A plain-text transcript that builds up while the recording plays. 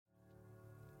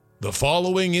The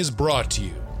following is brought to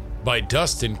you by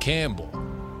Dustin Campbell,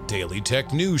 Daily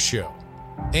Tech News Show,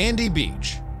 Andy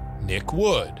Beach, Nick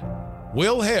Wood,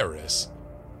 Will Harris,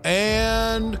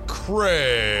 and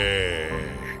Craig.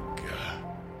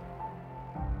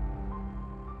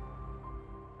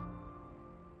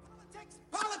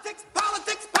 Politics,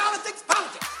 politics, politics,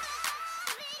 politics.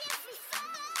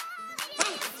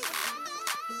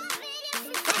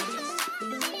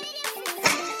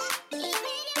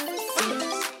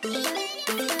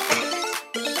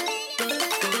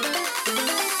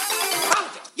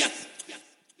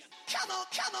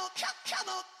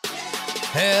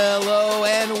 Hello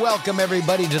and welcome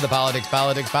everybody to the Politics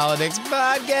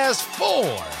podcast for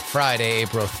Friday,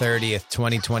 April 30th,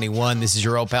 2021. This is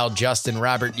your old pal, Justin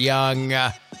Robert Young,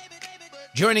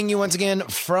 joining you once again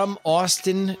from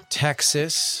Austin,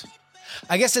 Texas.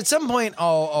 I guess at some point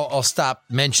I'll stop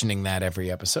mentioning that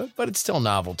every episode, but it's still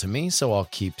novel to me, so I'll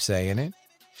keep saying it.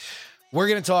 We're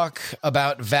going to talk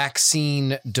about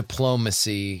vaccine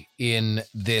diplomacy in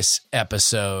this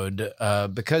episode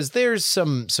because there's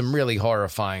some really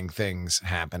horrifying things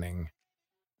happening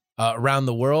around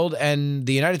the world, and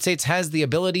the United States has the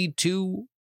ability to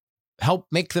help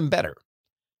make them better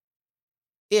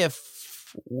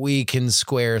if we can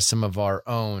square some of our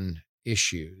own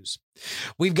issues.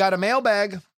 We've got a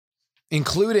mailbag,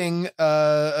 including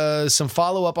some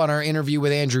follow-up on our interview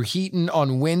with Andrew Heaton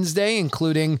on Wednesday,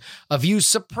 including a few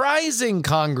surprising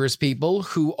congresspeople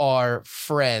who are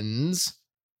friends.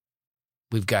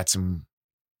 We've got some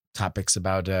topics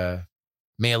about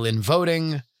mail-in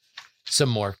voting, some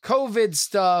more COVID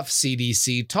stuff,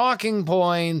 CDC talking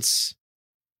points,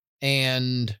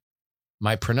 and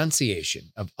my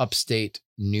pronunciation of upstate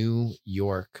New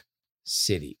York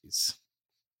cities.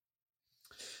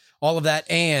 All of that,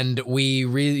 and we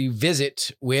revisit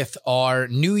with our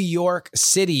New York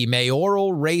City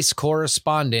mayoral race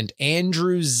correspondent,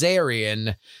 Andrew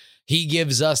Zarian. He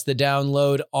gives us the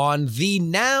download on the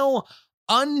now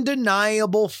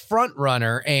undeniable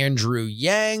frontrunner, Andrew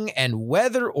Yang, and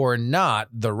whether or not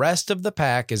the rest of the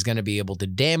pack is going to be able to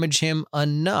damage him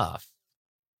enough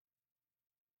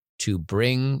to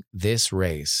bring this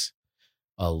race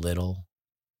a little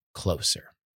closer.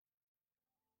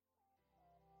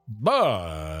 But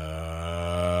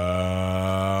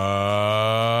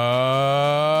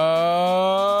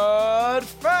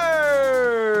first,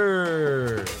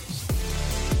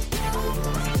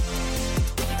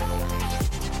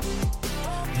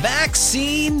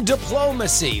 vaccine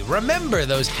diplomacy. Remember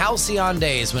those halcyon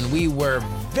days when we were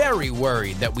very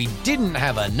worried that we didn't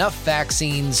have enough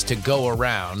vaccines to go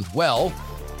around? Well,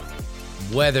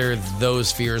 whether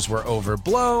those fears were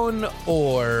overblown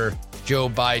or Joe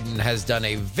Biden has done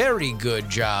a very good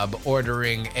job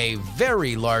ordering a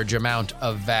very large amount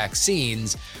of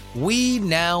vaccines, we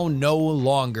now no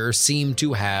longer seem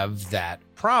to have that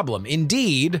problem.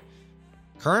 Indeed,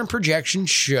 current projections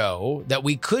show that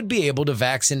we could be able to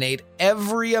vaccinate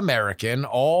every American,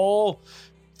 all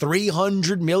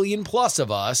 300 million plus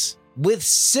of us, with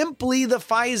simply the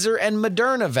Pfizer and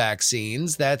Moderna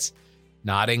vaccines. That's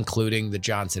not including the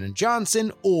Johnson &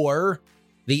 Johnson or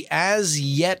the as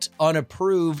yet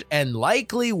unapproved and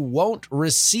likely won't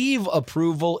receive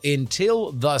approval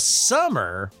until the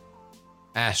summer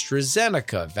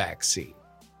AstraZeneca vaccine.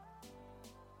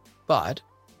 But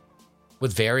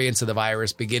with variants of the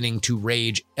virus beginning to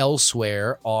rage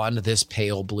elsewhere on this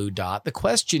pale blue dot, the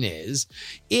question is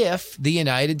if the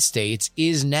United States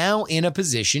is now in a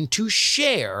position to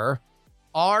share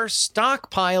our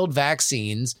stockpiled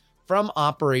vaccines from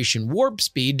Operation Warp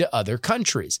Speed to other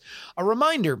countries. A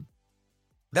reminder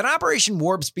that Operation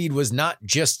Warp Speed was not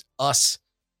just us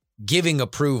giving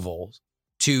approval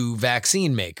to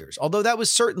vaccine makers, although that was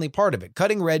certainly part of it.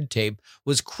 Cutting red tape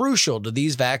was crucial to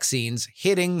these vaccines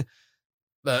hitting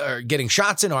or getting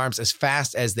shots in arms as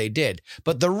fast as they did.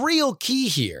 But the real key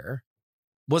here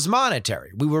was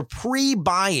monetary. We were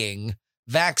pre-buying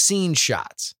vaccine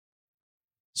shots.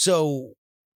 So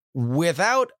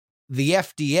without the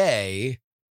FDA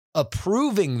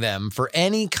approving them for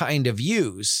any kind of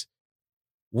use,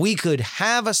 we could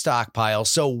have a stockpile.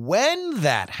 So when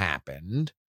that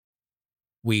happened,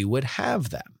 we would have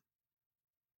them.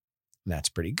 And that's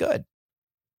pretty good.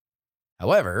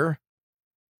 However,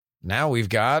 now we've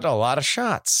got a lot of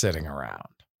shots sitting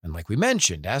around. And like we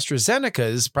mentioned, AstraZeneca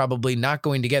is probably not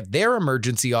going to get their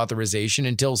emergency authorization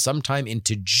until sometime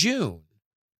into June.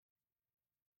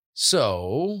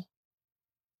 So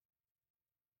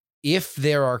if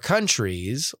there are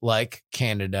countries like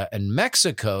Canada and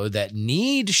Mexico that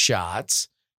need shots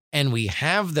and we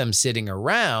have them sitting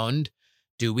around,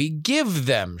 do we give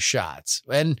them shots?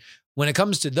 And When it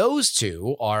comes to those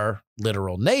two, our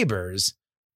literal neighbors,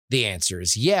 the answer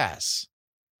is yes.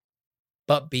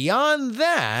 But beyond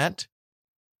that,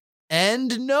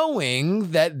 and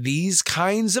knowing that these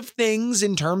kinds of things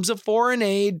in terms of foreign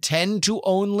aid tend to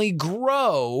only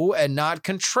grow and not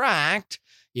contract,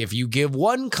 if you give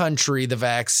one country the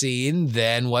vaccine,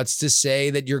 then what's to say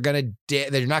that you're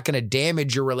not going to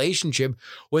damage your relationship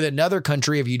with another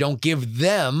country if you don't give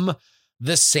them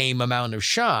the same amount of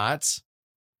shots?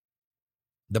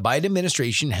 The Biden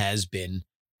administration has been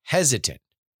hesitant.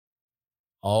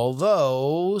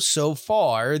 Although, so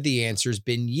far, the answer's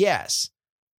been yes.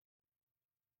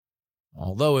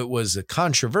 Although it was a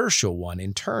controversial one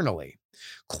internally.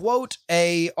 Quote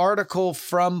a article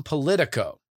from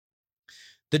Politico.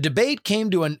 The debate came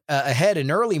to a head in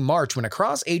early March when a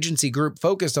cross-agency group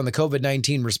focused on the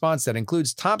COVID-19 response that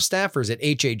includes top staffers at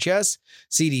HHS,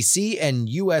 CDC, and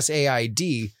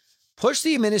USAID pushed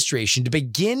the administration to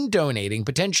begin donating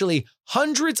potentially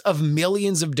hundreds of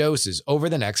millions of doses over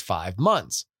the next 5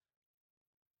 months.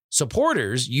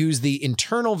 Supporters used the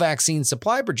internal vaccine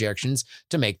supply projections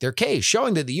to make their case,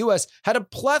 showing that the U.S. had a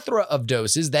plethora of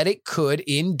doses that it could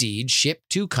indeed ship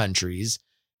to countries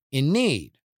in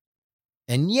need.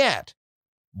 And yet,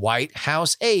 White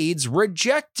House aides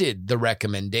rejected the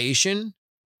recommendation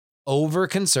over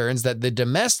concerns that the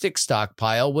domestic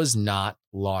stockpile was not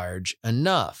large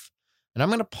enough. And I'm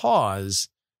going to pause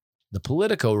the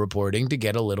Politico reporting to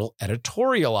get a little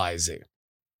editorializing.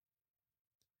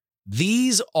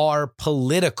 These are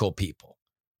political people.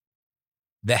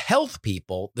 The health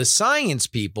people, the science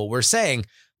people were saying,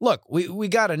 look, we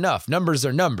got enough. Numbers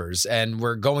are numbers, and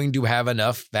we're going to have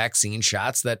enough vaccine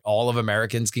shots that all of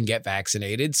Americans can get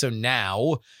vaccinated. So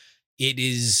now it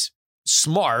is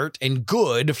smart and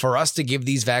good for us to give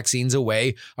these vaccines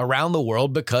away around the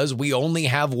world because we only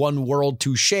have one world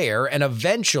to share, and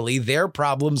eventually their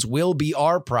problems will be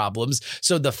our problems.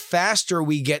 So the faster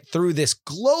we get through this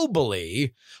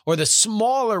globally, or the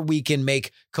smaller we can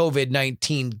make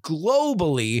COVID-19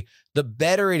 globally, the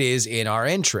better it is in our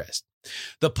interest.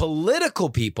 The political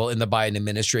people in the Biden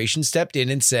administration stepped in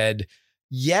and said,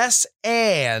 yes,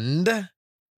 and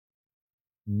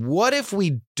what if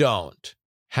we don't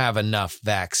have enough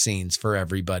vaccines for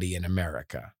everybody in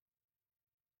America?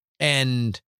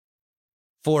 And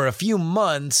for a few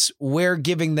months, we're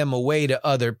giving them away to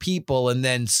other people, and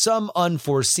then some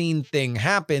unforeseen thing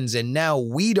happens, and now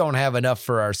we don't have enough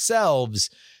for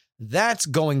ourselves. That's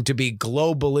going to be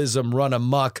globalism run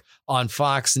amok on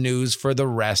Fox News for the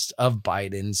rest of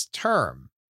Biden's term.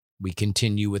 We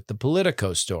continue with the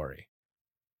Politico story.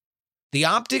 The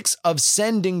optics of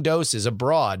sending doses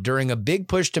abroad during a big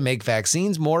push to make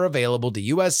vaccines more available to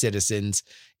U.S. citizens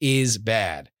is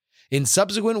bad. In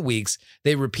subsequent weeks,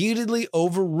 they repeatedly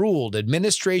overruled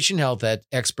administration health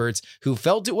experts who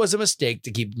felt it was a mistake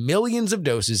to keep millions of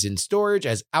doses in storage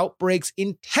as outbreaks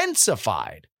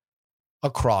intensified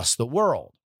across the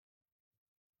world.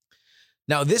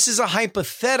 Now, this is a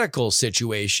hypothetical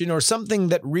situation or something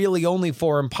that really only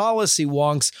foreign policy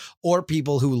wonks or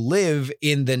people who live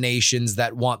in the nations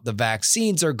that want the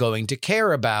vaccines are going to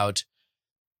care about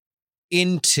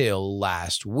until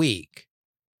last week.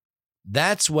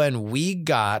 That's when we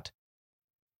got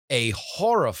a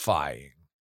horrifying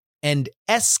and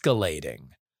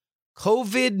escalating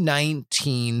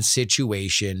COVID-19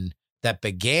 situation that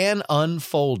began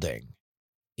unfolding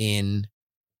in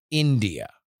India.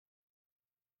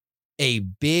 A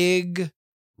big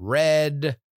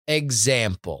red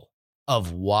example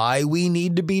of why we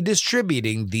need to be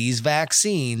distributing these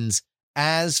vaccines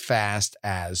as fast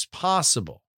as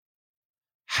possible.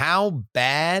 How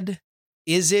bad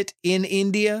is it in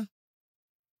India?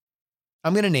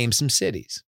 I'm going to name some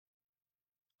cities.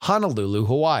 Honolulu,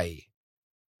 Hawaii.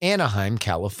 Anaheim,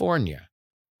 California.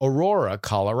 Aurora,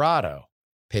 Colorado.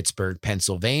 Pittsburgh,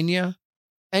 Pennsylvania.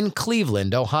 And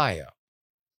Cleveland, Ohio.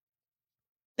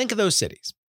 Think of those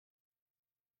cities.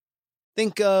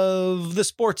 Think of the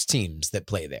sports teams that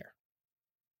play there.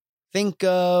 Think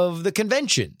of the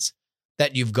conventions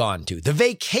that you've gone to, the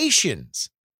vacations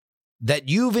that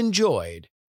you've enjoyed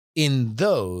in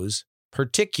those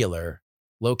particular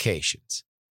locations.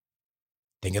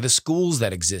 Think of the schools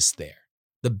that exist there,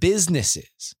 the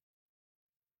businesses.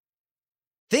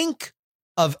 Think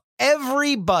of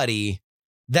everybody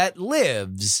that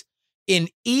lives in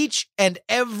each and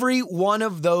every one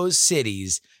of those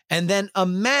cities, and then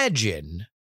imagine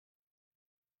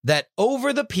that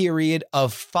over the period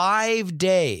of 5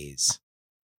 days,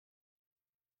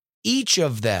 each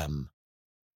of them,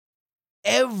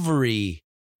 every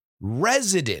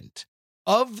resident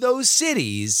of those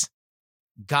cities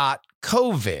got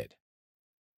COVID.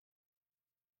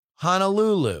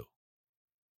 Honolulu,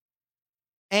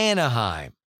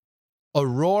 Anaheim,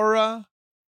 Aurora,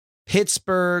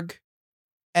 Pittsburgh,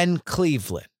 and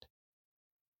Cleveland.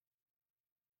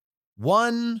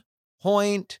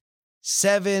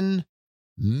 1.7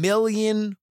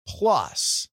 million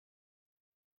plus.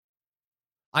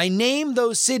 I named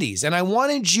those cities and I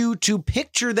wanted you to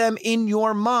picture them in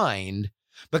your mind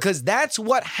because that's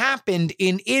what happened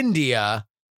in India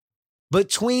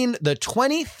between the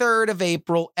 23rd of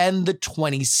April and the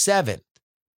 27th.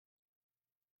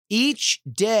 Each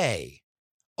day,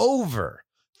 over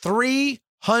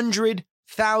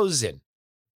 300,000.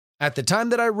 At the time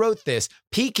that I wrote this,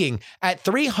 peaking at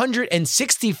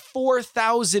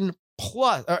 364,000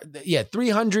 plus,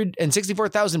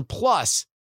 364,000 plus,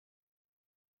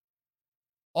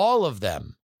 all of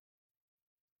them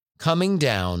coming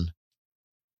down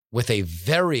with a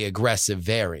very aggressive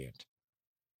variant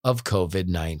of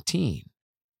COVID-19.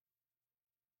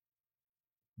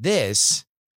 This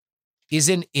is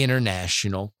an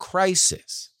international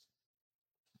crisis.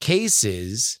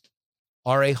 Cases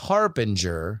are a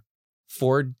harbinger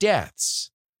for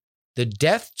deaths. The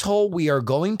death toll we are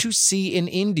going to see in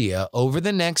India over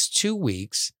the next 2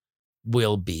 weeks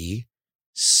will be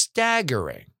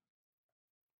staggering.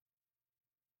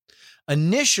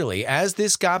 Initially, as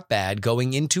this got bad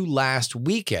going into last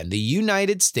weekend, the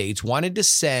United States wanted to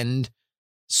send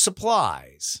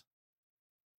supplies.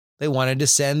 They wanted to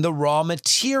send the raw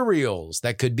materials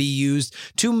that could be used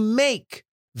to make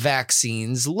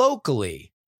vaccines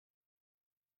locally.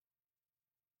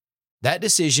 That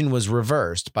decision was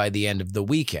reversed by the end of the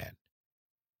weekend.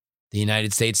 The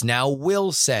United States now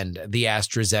will send the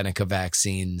AstraZeneca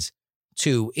vaccines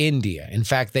to India. In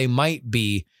fact, they might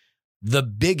be the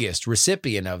biggest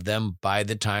recipient of them by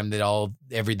the time that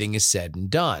everything is said and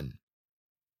done.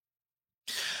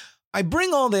 I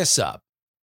bring all this up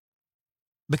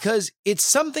because it's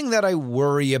something that I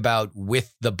worry about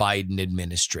with the Biden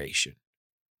administration.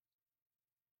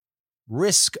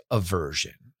 Risk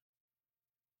aversion.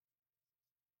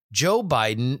 Joe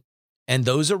Biden and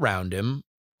those around him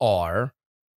are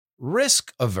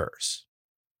risk averse.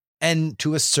 And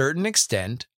to a certain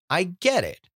extent, I get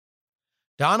it.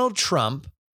 Donald Trump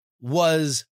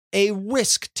was a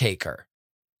risk taker.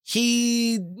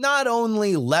 He not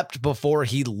only leapt before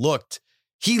he looked,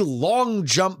 he long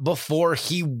jumped before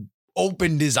he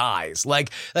opened his eyes.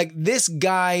 Like this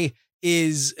guy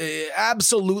is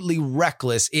absolutely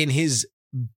reckless in his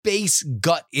base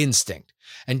gut instinct.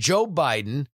 And Joe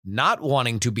Biden, not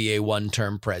wanting to be a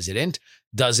one-term president,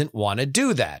 doesn't want to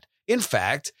do that. In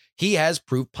fact, he has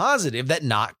proof positive that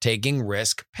not taking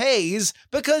risk pays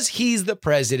because he's the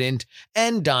president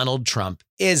and Donald Trump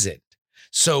isn't.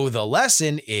 So the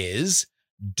lesson is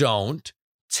don't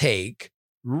take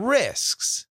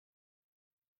risks.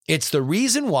 It's the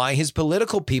reason why his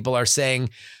political people are saying,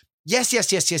 yes.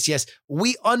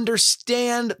 We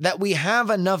understand that we have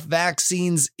enough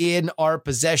vaccines in our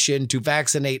possession to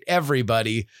vaccinate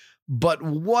everybody, but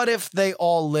what if they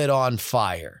all lit on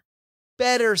fire?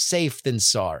 Better safe than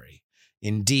sorry.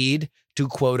 Indeed, to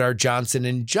quote our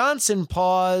Johnson & Johnson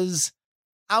pause,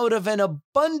 out of an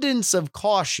abundance of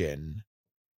caution,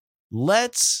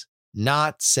 let's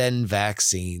not send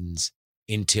vaccines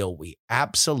until we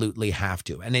absolutely have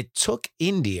to. And it took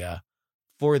India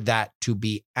for that to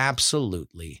be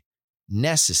absolutely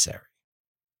necessary.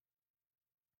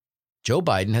 Joe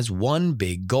Biden has one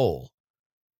big goal: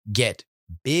 get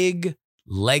big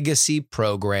legacy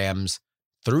programs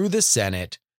through the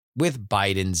Senate with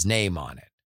Biden's name on it.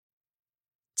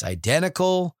 It's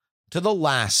identical to the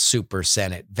last Super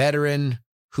Senate veteran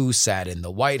who sat in the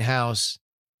White House,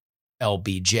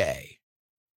 LBJ.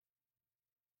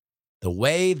 The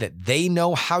way that they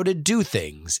know how to do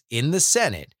things in the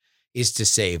Senate is to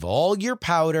save all your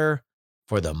powder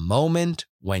for the moment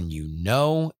when you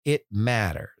know it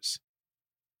matters.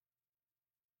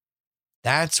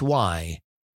 That's why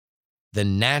the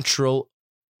natural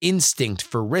instinct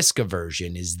for risk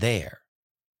aversion is there.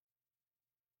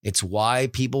 It's why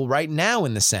people right now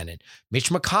in the Senate,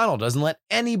 Mitch McConnell doesn't let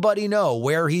anybody know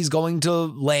where he's going to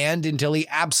land until he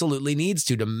absolutely needs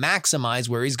to maximize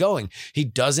where he's going. He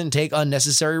doesn't take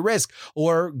unnecessary risk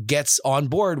or gets on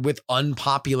board with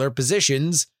unpopular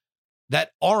positions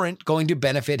that aren't going to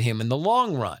benefit him in the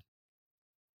long run.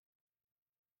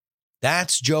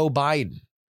 That's Joe Biden.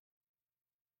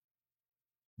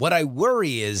 What I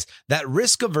worry is that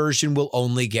risk aversion will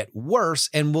only get worse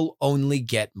and will only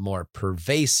get more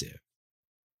pervasive.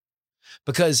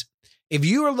 Because if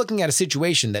you are looking at a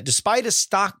situation that despite a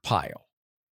stockpile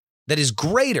that is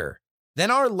greater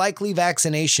than our likely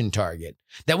vaccination target,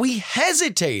 that we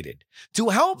hesitated to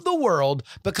help the world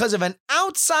because of an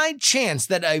outside chance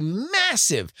that a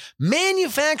massive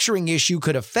manufacturing issue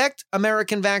could affect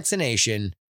American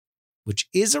vaccination, which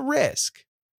is a risk.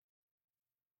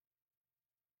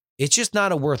 It's just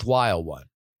not a worthwhile one.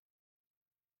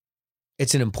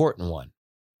 It's an important one.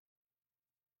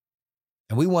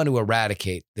 And we want to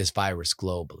eradicate this virus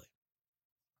globally.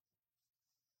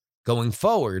 Going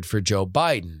forward for Joe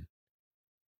Biden,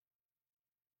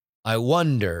 I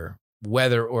wonder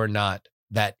whether or not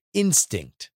that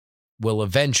instinct will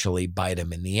eventually bite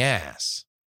him in the ass.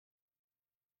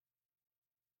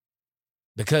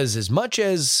 Because as much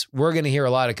as we're going to hear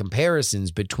a lot of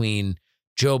comparisons between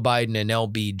Joe Biden and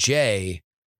LBJ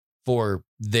for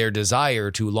their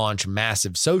desire to launch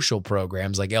massive social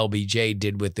programs like LBJ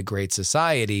did with the Great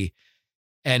Society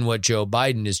and what Joe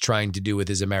Biden is trying to do with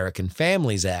his American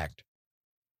Families Act,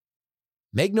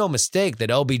 make no mistake that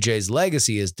LBJ's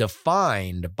legacy is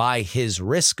defined by his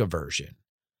risk aversion,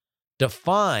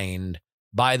 defined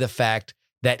by the fact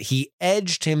that he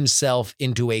edged himself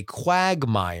into a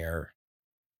quagmire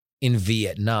in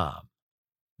Vietnam.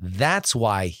 That's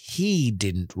why he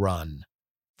didn't run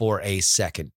for a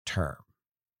second term.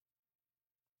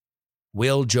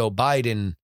 Will Joe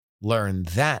Biden learn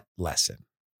that lesson?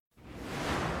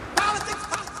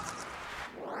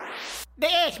 They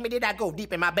ask me, did I go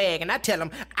deep in my bag? And I tell them,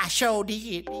 I sure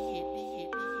did.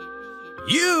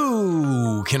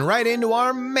 You can write into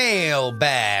our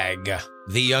mailbag,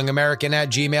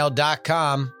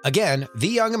 theyoungamerican@gmail.com. Again,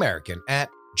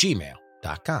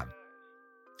 theyoungamerican@gmail.com.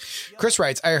 Chris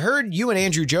writes, I heard you and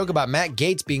Andrew joke about Matt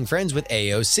Gaetz being friends with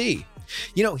AOC.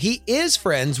 You know, he is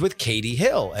friends with Katie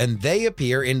Hill, and they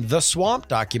appear in the Swamp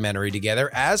documentary together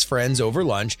as friends over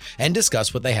lunch and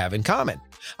discuss what they have in common.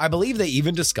 I believe they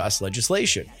even discuss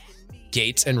legislation.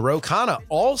 Gaetz and Ro Khanna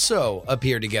also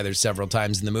appear together several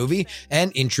times in the movie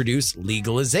and introduce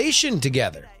legalization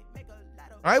together.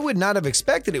 I would not have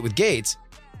expected it with Gaetz.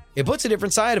 It puts a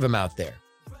different side of him out there.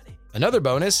 Another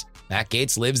bonus, Matt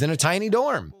Gaetz lives in a tiny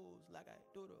dorm.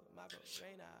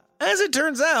 As it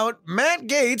turns out, Matt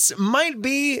Gaetz might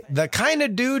be the kind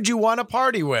of dude you want to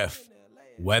party with.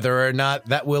 Whether or not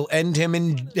that will end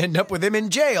up with him in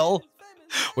jail,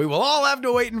 we will all have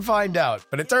to wait and find out.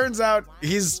 But it turns out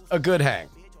he's a good hang.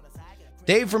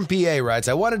 Dave from PA writes,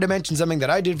 I wanted to mention something that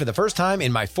I did for the first time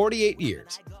in my 48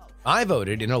 years. I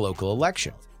voted in a local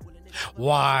election.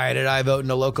 Why did I vote in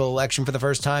a local election for the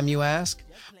first time, you ask?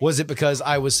 Was it because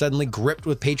I was suddenly gripped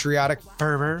with patriotic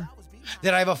fervor?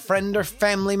 Did I have a friend or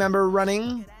family member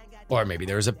running? Or maybe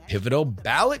there was a pivotal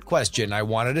ballot question I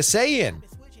wanted a say in?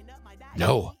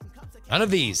 No, none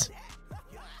of these.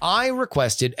 I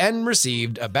requested and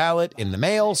received a ballot in the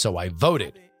mail, so I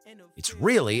voted. It's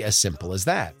really as simple as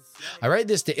that. I write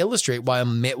this to illustrate why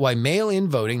mail-in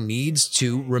voting needs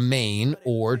to remain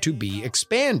or to be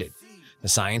expanded. The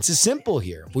science is simple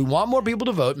here. If we want more people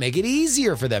to vote, make it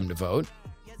easier for them to vote.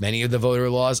 Many of the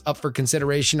voter laws up for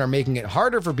consideration are making it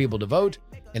harder for people to vote.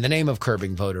 In the name of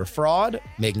curbing voter fraud,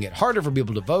 making it harder for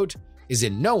people to vote is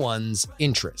in no one's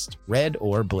interest, red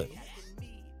or blue.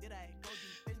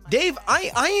 Dave,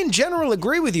 I in general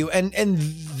agree with you, and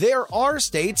there are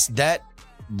states that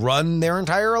run their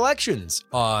entire elections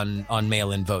on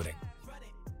mail-in voting.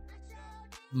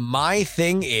 My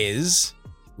thing is,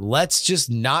 let's just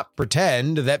not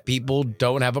pretend that people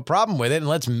don't have a problem with it, and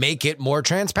let's make it more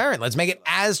transparent. Let's make it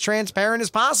as transparent as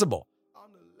possible.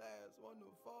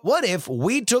 What if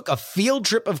we took a field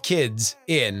trip of kids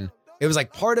in, it was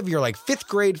like part of your like 5th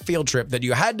grade field trip that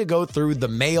you had to go through the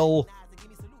mail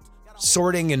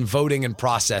sorting and voting and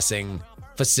processing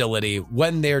facility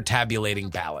when they're tabulating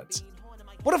ballots?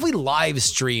 What if we live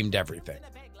streamed everything?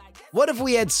 What if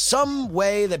we had some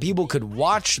way that people could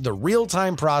watch the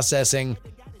real-time processing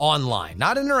online,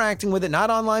 not interacting with it,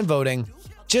 not online voting,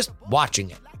 just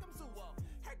watching it?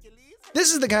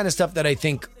 This is the kind of stuff that I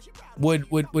think would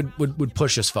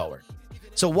push us forward.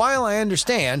 So while I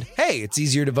understand, hey, it's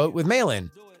easier to vote with mail-in,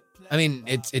 I mean,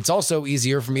 it's also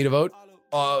easier for me to vote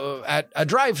at a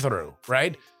drive-through,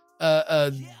 right?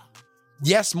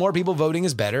 Yes, more people voting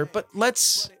is better, but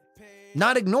let's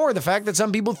not ignore the fact that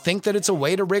some people think that it's a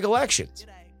way to rig elections.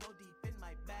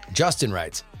 Justin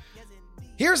writes,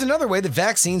 here's another way that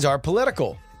vaccines are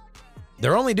political.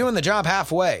 They're only doing the job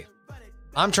halfway.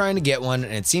 I'm trying to get one,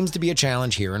 and it seems to be a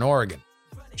challenge here in Oregon.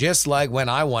 Just like when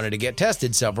I wanted to get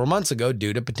tested several months ago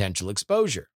due to potential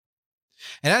exposure.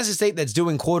 And as a state that's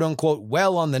doing quote-unquote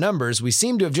well on the numbers, we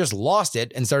seem to have just lost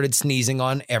it and started sneezing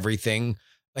on everything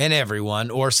and everyone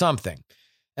or something.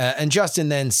 And Justin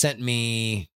then sent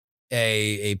me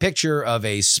a picture of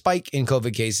a spike in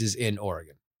COVID cases in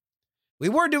Oregon. We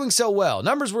were doing so well.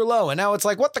 Numbers were low, and now it's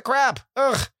like, what the crap?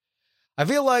 Ugh. I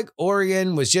feel like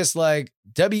Oregon was just like,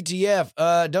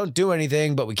 WTF, don't do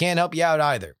anything, but we can't help you out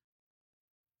either.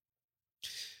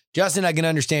 Justin, I can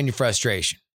understand your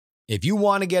frustration. If you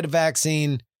want to get a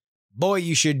vaccine, boy,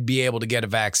 you should be able to get a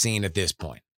vaccine at this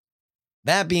point.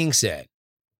 That being said,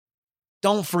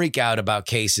 don't freak out about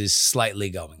cases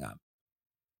slightly going up.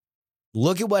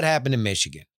 Look at what happened in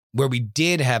Michigan, where we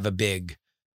did have a big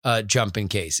jump in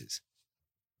cases.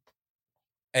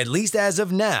 At least as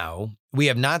of now, we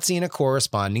have not seen a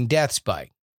corresponding death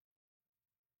spike.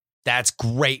 That's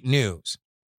great news.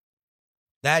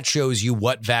 That shows you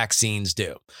what vaccines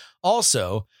do.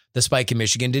 Also, the spike in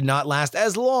Michigan did not last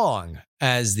as long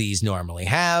as these normally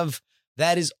have.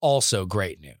 That is also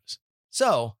great news.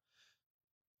 So,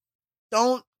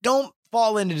 don't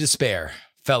fall into despair,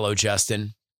 fellow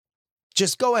Justin.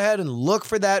 Just go ahead and look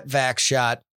for that vax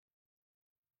shot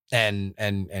and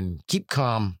keep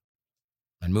calm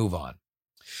and move on.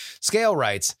 Scale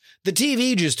writes, the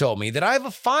TV just told me that I have a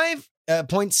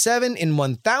 5.7 in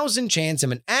 1,000 chance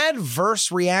of an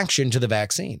adverse reaction to the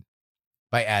vaccine.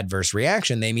 By adverse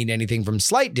reaction, they mean anything from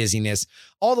slight dizziness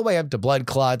all the way up to blood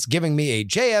clots, giving me a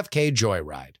JFK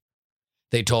joyride.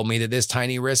 They told me that this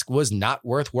tiny risk was not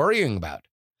worth worrying about.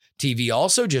 TV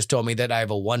also just told me that I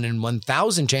have a 1 in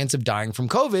 1,000 chance of dying from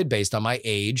COVID based on my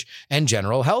age and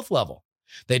general health level.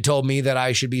 They told me that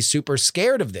I should be super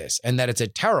scared of this and that it's a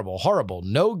terrible, horrible,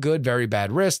 no good, very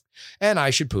bad risk, and I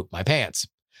should poop my pants.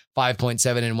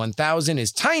 5.7 in 1,000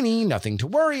 is tiny, nothing to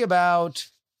worry about.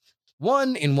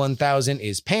 1 in 1,000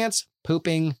 is pants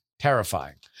pooping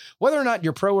terrifying. Whether or not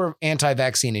you're pro or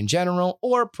anti-vaccine in general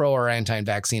or pro or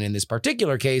anti-vaccine in this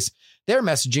particular case, their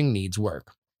messaging needs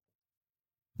work.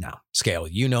 Now, Scale,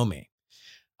 you know me.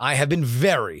 I have been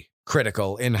very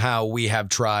critical in how we have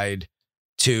tried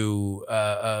to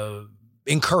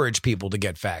encourage people to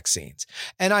get vaccines.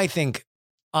 And I think,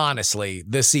 honestly,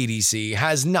 the CDC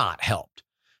has not helped.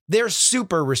 Their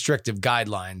super restrictive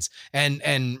guidelines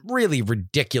and really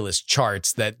ridiculous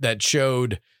charts that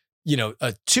showed,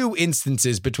 2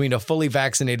 instances between a fully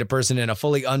vaccinated person and a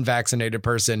fully unvaccinated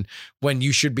person when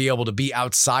you should be able to be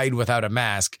outside without a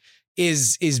mask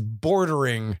is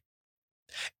bordering.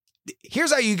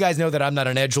 Here's how you guys know that I'm not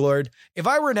an edgelord. If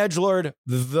I were an edgelord,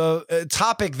 the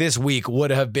topic this week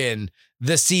would have been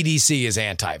the CDC is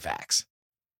anti-vax,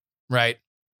 right?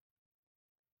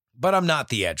 But I'm not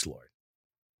the edgelord.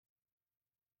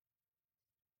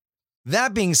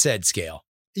 That being said, Scale,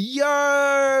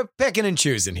 you're picking and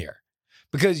choosing here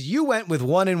because you went with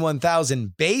 1 in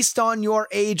 1,000 based on your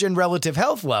age and relative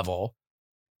health level,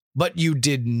 but you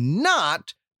did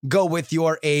not go with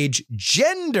your age,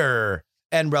 gender,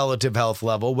 and relative health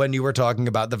level when you were talking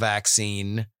about the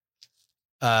vaccine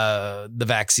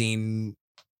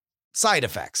side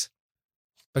effects.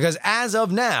 Because as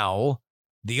of now,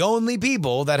 the only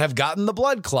people that have gotten the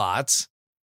blood clots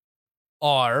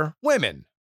are women.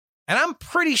 And I'm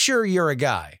pretty sure you're a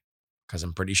guy, because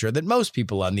I'm pretty sure that most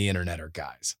people on the internet are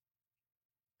guys.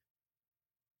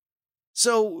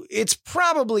 So it's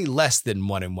probably less than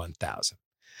 1 in 1,000.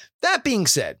 That being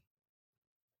said,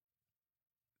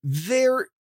 there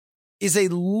is a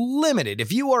limited,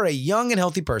 if you are a young and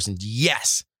healthy person,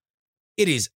 yes, it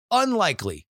is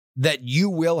unlikely that you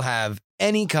will have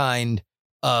any kind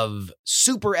of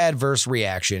super adverse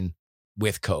reaction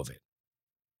with COVID.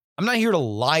 I'm not here to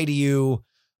lie to you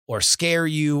or scare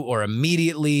you or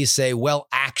immediately say, well,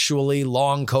 actually,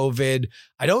 long COVID.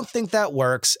 I don't think that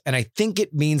works, and I think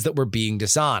it means that we're being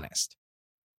dishonest.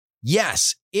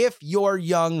 Yes, if you're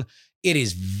young, it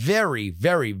is very,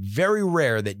 very, very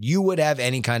rare that you would have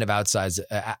any kind of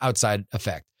outside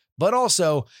effect. But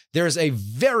also, there's a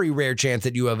very rare chance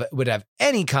that you would have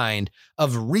any kind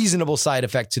of reasonable side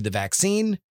effect to the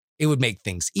vaccine. It would make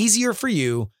things easier for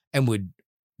you, and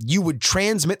you would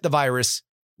transmit the virus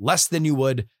less than you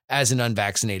would as an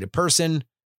unvaccinated person.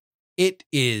 It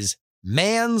is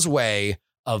man's way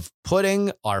of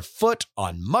putting our foot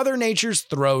on Mother Nature's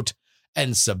throat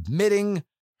and submitting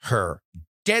her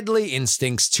deadly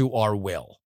instincts to our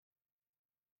will.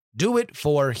 Do it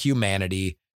for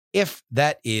humanity if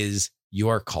that is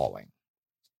your calling.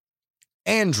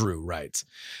 Andrew writes,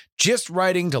 just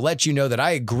writing to let you know that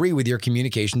I agree with your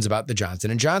communications about the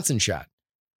Johnson & Johnson shot.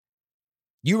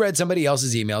 You read somebody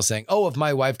else's email saying, oh, if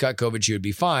my wife got COVID, she would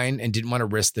be fine and didn't want to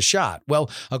risk the shot. Well,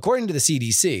 according to the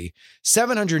CDC,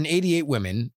 788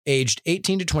 women aged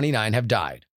 18 to 29 have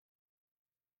died.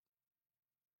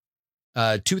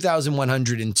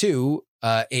 2,102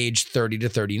 age 30 to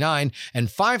 39 and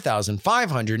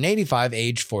 5,585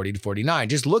 age 40 to 49.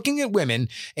 Just looking at women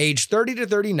age 30 to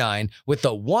 39 with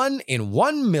the 1 in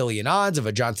 1 million odds of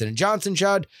a Johnson & Johnson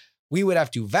shot, we would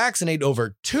have to vaccinate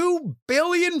over 2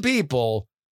 billion people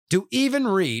to even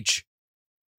reach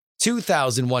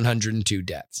 2,102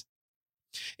 deaths.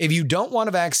 If you don't want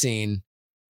a vaccine,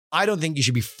 I don't think you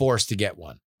should be forced to get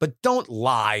one. But don't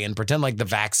lie and pretend like the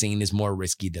vaccine is more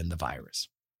risky than the virus.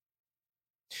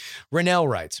 Renell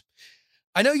writes,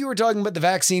 I know you were talking about the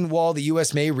vaccine wall the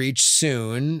U.S. may reach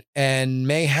soon and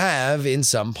may have in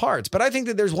some parts, but I think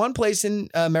that there's one place in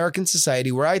American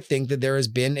society where I think that there has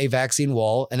been a vaccine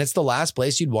wall, and it's the last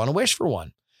place you'd want to wish for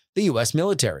one, the U.S.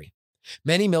 military.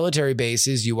 Many military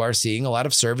bases, you are seeing a lot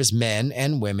of service men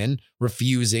and women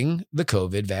refusing the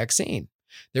COVID vaccine.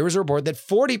 There was a report that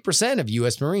 40% of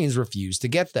U.S. Marines refused to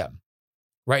get them.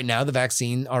 Right now, the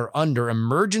vaccine are under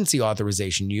emergency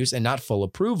authorization use and not full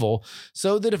approval,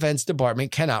 so the Defense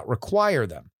Department cannot require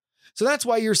them. So that's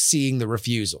why you're seeing the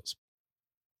refusals.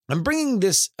 I'm bringing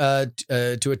this to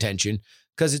attention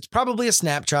because it's probably a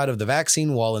snapshot of the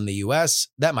vaccine wall in the U.S.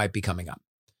 that might be coming up.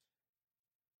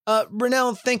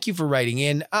 Renell, thank you for writing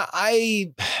in.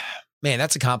 Man,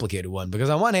 that's a complicated one because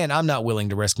on one hand, I'm not willing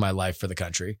to risk my life for the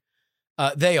country.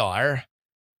 They are.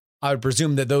 I would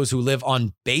presume that those who live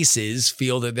on bases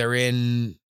feel that they're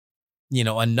in,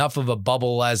 enough of a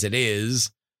bubble as it is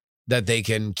that they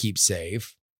can keep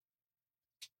safe.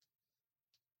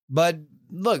 But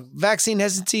look, vaccine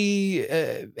hesitancy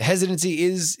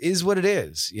is what it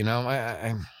is.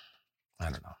 I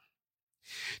don't know.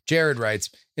 Jared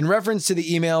writes, in reference to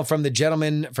the email from the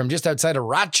gentleman from just outside of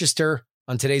Rochester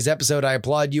on today's episode, I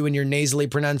applaud you in your nasally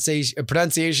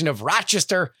pronunciation of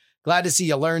Rochester. Glad to see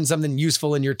you learn something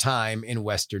useful in your time in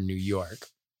Western New York.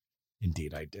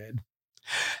 Indeed, I did.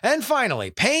 And finally,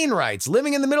 Payne writes,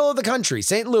 living in the middle of the country,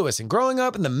 St. Louis, and growing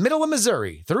up in the middle of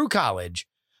Missouri through college,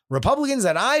 Republicans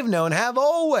that I've known have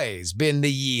always been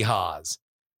the yeehaws.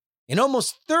 In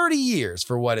almost 30 years,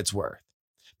 for what it's worth.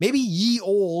 Maybe ye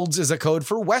olds is a code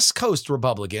for West Coast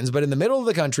Republicans, but in the middle of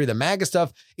the country, the MAGA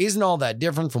stuff isn't all that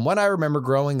different from what I remember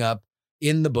growing up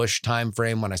in the Bush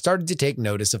timeframe when I started to take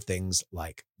notice of things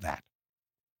like that.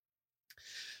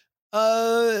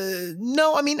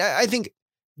 No, I mean, I think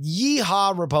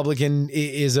yeehaw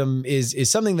Republicanism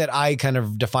is something that I kind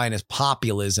of define as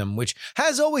populism, which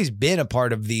has always been a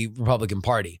part of the Republican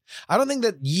Party. I don't think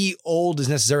that ye old is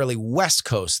necessarily West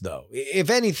Coast, though. If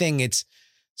anything, it's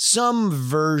some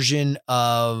version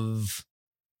of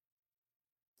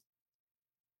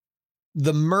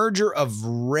the merger of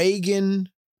Reagan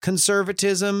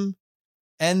conservatism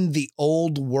and the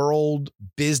old world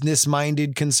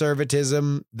business-minded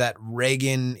conservatism that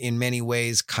Reagan in many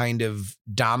ways kind of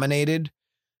dominated.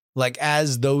 Like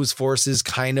as those forces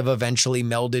kind of eventually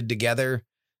melded together,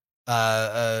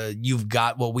 you've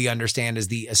got what we understand as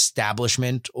the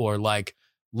establishment or like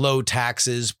low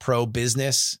taxes,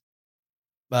 pro-business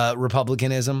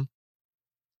Republicanism.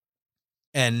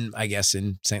 And I guess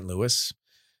in St. Louis,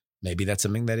 maybe that's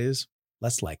something that is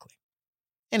less likely.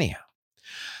 Anyhow,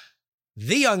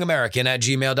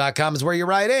 theyoungamerican@gmail.com is where you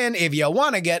write in if you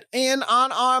want to get in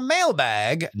on our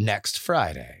mailbag next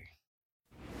Friday.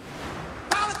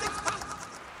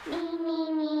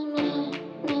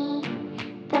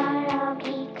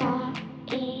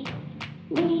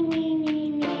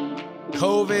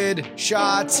 COVID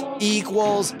shots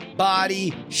equals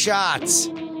body shots.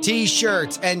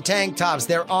 T-shirts and tank tops,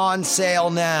 they're on sale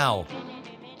now.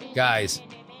 Guys,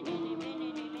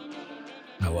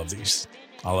 I love these.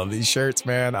 I love these shirts,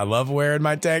 man. I love wearing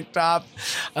my tank top.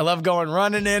 I love going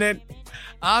running in it.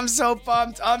 I'm so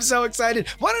pumped. I'm so excited.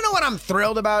 Want to know what I'm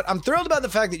thrilled about? I'm thrilled about the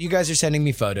fact that you guys are sending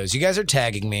me photos. You guys are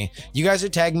tagging me. You guys are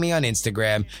tagging me on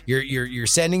Instagram. You're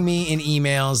sending me in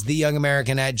emails,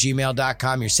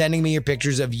 theyoungamerican@gmail.com. You're sending me your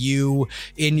pictures of you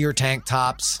in your tank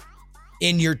tops,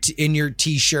 in your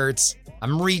T-shirts.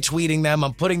 I'm retweeting them.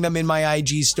 I'm putting them in my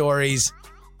IG stories.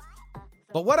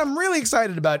 But what I'm really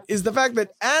excited about is the fact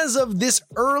that as of this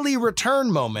early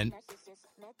return moment,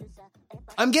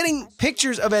 I'm getting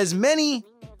pictures of as many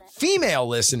female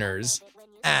listeners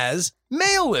as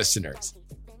male listeners.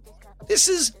 This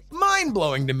is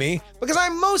mind-blowing to me because I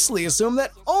mostly assume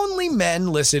that only men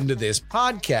listen to this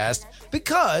podcast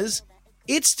because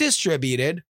it's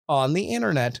distributed on the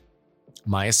internet.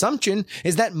 My assumption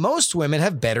is that most women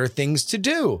have better things to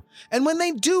do. And when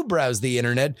they do browse the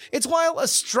internet, it's while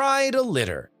astride a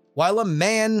litter, while a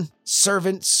man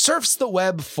servant surfs the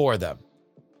web for them.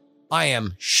 I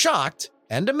am shocked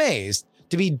and amazed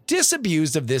to be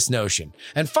disabused of this notion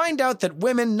and find out that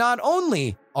women not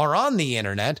only are on the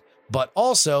internet, but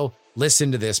also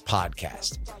listen to this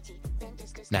podcast.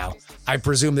 Now, I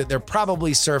presume that they're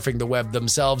probably surfing the web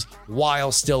themselves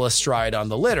while still astride on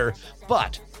the litter,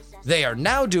 but they are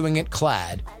now doing it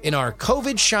clad in our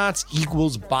COVID shots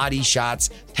equals body shots,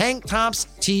 tank tops,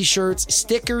 t-shirts,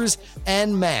 stickers,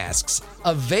 and masks,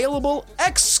 available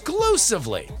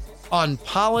exclusively on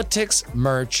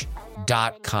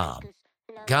politicsmerch.com.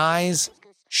 Guys,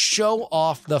 show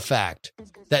off the fact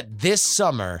that this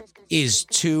summer is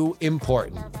too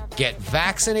important. Get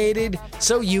vaccinated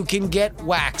so you can get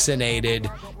waxinated,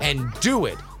 and do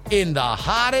it in the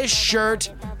hottest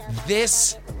shirt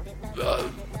this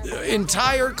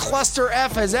entire cluster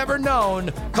F has ever known.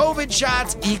 COVID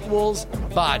shots equals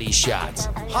body shots.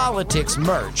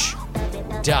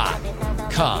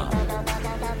 Politicsmerch.com.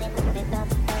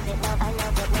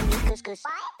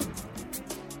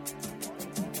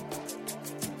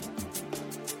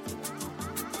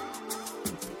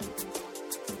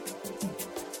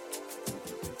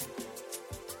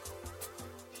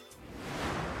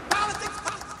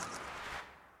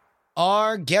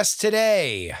 Our guest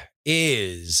today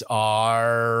is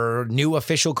our new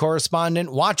official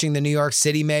correspondent watching the New York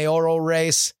City mayoral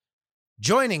race.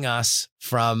 Joining us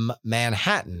from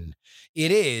Manhattan,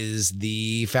 it is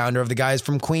the founder of the Guys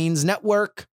from Queens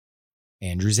Network,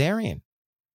 Andrew Zarian.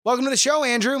 Welcome to the show,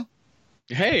 Andrew.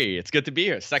 Hey, it's good to be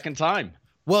here. Second time.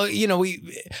 Well, you know,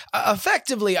 we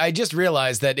effectively, I just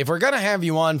realized that if we're going to have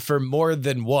you on for more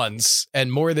than once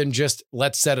and more than just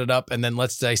let's set it up and then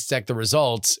let's dissect the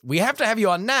results, we have to have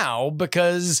you on now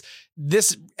because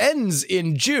this ends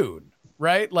in June,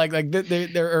 right? Like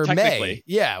there or May.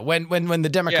 Yeah, when the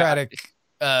Democratic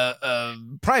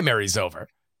primary's over.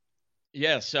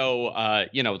 Yeah, so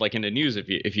like in the news,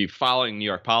 if you following New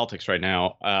York politics right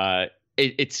now,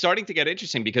 it's starting to get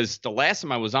interesting because the last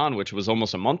time I was on, which was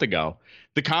almost a month ago,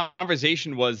 the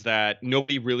conversation was that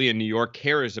nobody really in New York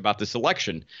cares about this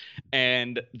election.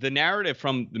 And the narrative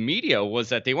from the media was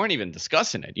that they weren't even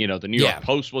discussing it. You know, the New York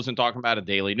Post wasn't talking about it,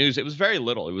 Daily News. It was very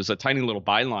little. It was a tiny little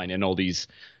byline in all these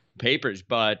papers.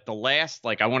 But the last,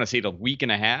 I want to say the week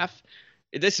and a half,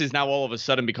 this has now all of a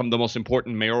sudden become the most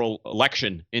important mayoral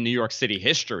election in New York City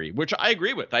history, which I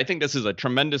agree with. I think this is a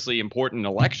tremendously important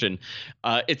election.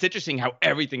 It's interesting how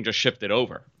everything just shifted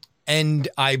over. And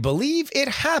I believe it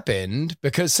happened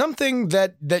because something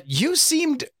that you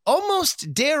seemed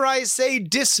almost, dare I say,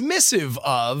 dismissive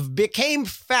of became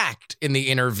fact in the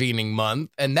intervening month.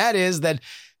 And that is that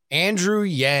Andrew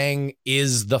Yang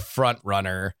is the front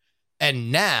runner.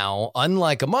 And now,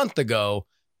 unlike a month ago,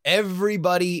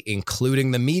 everybody,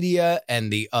 including the media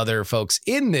and the other folks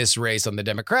in this race on the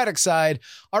Democratic side,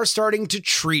 are starting to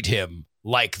treat him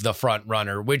like the front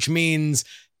runner, which means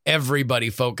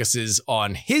everybody focuses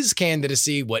on his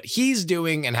candidacy, what he's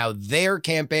doing, and how their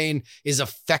campaign is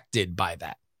affected by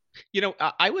that. You know,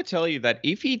 I would tell you that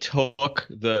if he took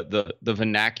the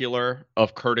vernacular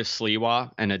of Curtis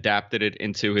Sliwa and adapted it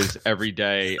into his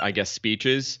everyday, I guess,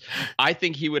 speeches, I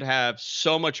think he would have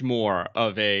so much more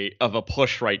of a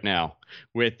push right now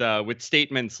with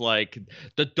statements like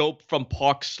the dope from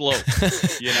Park Slope.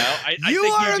 You know, you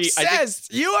are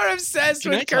obsessed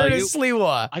with Curtis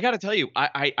Sliwa. I got to tell you,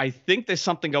 I think there's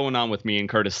something going on with me and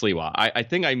Curtis Sliwa. I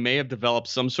think I may have developed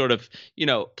some sort of,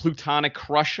 platonic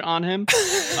crush on him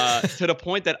to the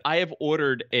point that I have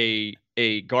ordered a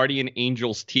Guardian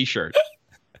Angels t-shirt.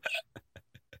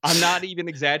 I'm not even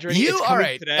exaggerating. All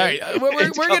right.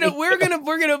 We're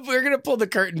gonna pull the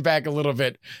curtain back a little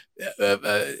bit.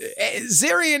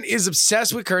 Zarian is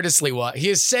obsessed with Curtis Sliwa. He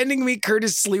is sending me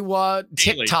Curtis Sliwa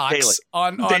TikToks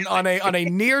on a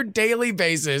near daily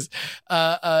basis.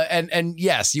 And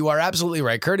yes, you are absolutely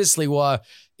right. Curtis Sliwa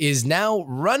is now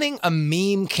running a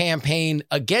meme campaign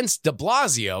against de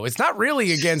Blasio. It's not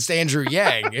really against Andrew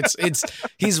Yang.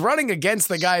 He's running against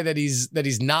the guy that he's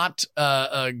not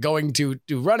going to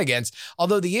run against.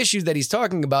 Although the issues that he's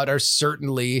talking about are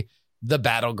certainly the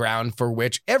battleground for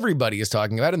which everybody is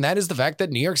talking about, and that is the fact that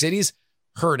New York City's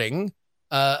hurting.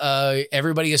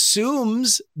 Everybody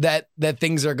assumes that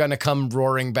things are going to come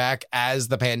roaring back as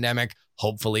the pandemic,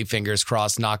 hopefully, fingers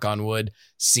crossed, knock on wood,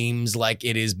 seems like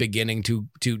it is beginning to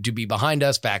be behind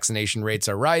us. Vaccination rates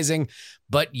are rising,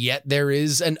 but yet there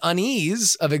is an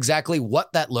unease of exactly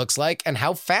what that looks like and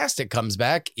how fast it comes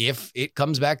back, if it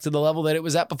comes back to the level that it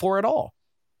was at before at all.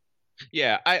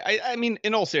 Yeah, I mean,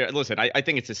 in all seriousness, listen, I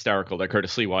think it's hysterical that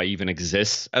Curtis Sliwa even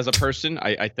exists as a person.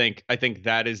 I think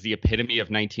that is the epitome of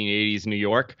 1980s New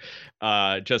York.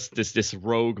 Just this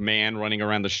rogue man running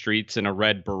around the streets in a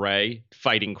red beret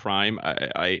fighting crime.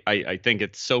 I think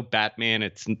it's so Batman.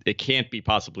 It can't be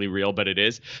possibly real, but it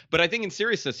is. But I think in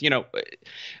seriousness,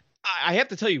 I have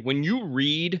to tell you, when you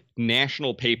read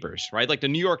national papers, right? Like the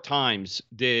New York Times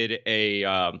did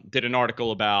an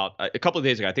article about a couple of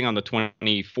days ago. I think on the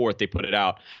 24th they put it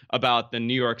out about the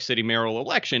New York City mayoral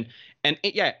election, and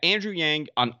Andrew Yang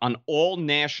on all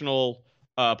national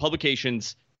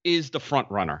publications is the front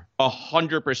runner,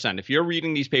 100%. If you're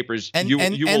reading these papers, and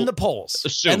the polls,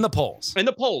 assume, and the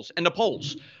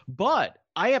polls. But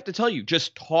I have to tell you,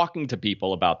 just talking to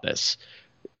people about this,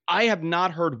 I have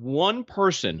not heard one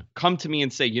person come to me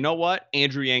and say, you know what,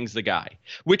 Andrew Yang's the guy,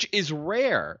 which is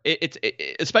rare. It's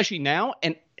especially now.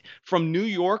 And from New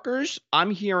Yorkers,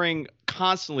 I'm hearing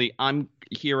constantly. I'm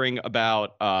hearing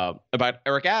about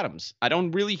Eric Adams. I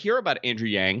don't really hear about Andrew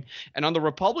Yang. And on the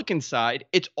Republican side,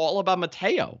 it's all about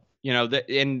Mateo.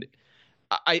 And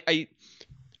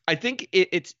I think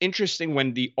it's interesting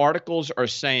when the articles are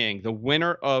saying the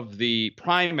winner of the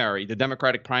primary, the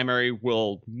Democratic primary,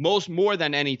 will more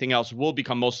than anything else will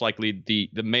become most likely the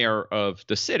mayor of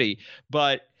the city.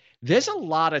 But there's a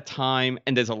lot of time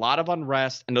and there's a lot of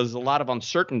unrest and there's a lot of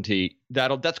uncertainty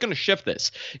that's going to shift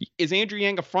this. Is Andrew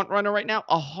Yang a front runner right now?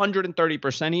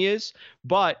 130% he is,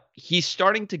 but he's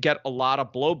starting to get a lot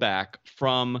of blowback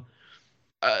from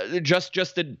just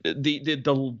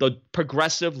the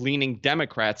progressive leaning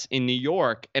Democrats in New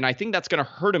York, and I think that's going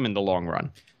to hurt him in the long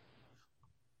run.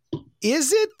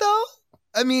 Is it though?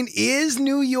 I mean, is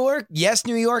New York? Yes,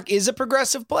 New York is a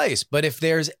progressive place, but if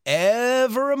there's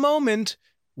ever a moment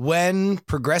when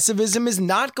progressivism is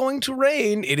not going to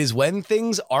reign, it is when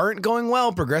things aren't going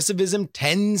well. Progressivism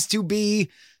tends to be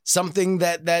something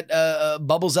that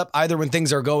bubbles up either when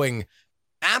things are going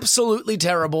absolutely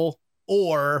terrible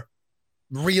or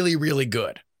really, really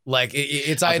good. Like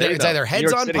it's either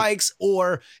heads on pikes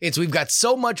or it's we've got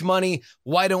so much money.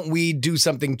 Why don't we do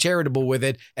something charitable with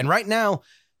it? And right now,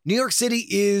 New York City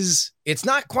it's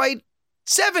not quite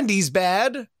 70s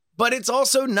bad, but it's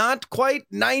also not quite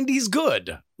 90s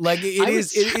good. Like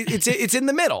it's in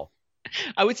the middle.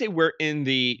 I would say we're in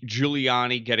the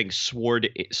Giuliani getting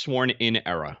sworn in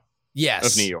era.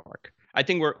 Yes. Of New York. I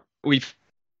think we've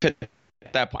hit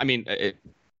that point. I mean, talking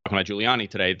about Giuliani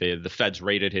today, the feds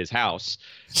raided his house.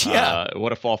 Yeah.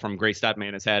 What a fall from grace that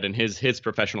man has had in his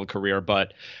professional career.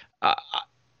 But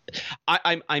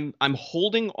I'm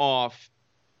holding off,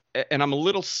 and I'm a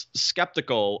little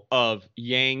skeptical of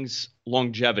Yang's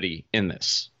longevity in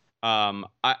this.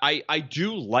 I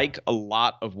do like a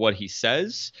lot of what he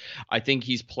says. I think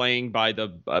he's playing by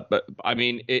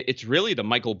it's really the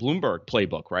Michael Bloomberg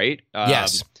playbook, right?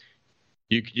 Yes.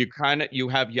 You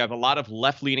have a lot of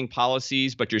left-leaning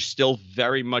policies, but you're still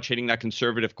very much hitting that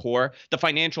conservative core, the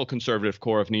financial conservative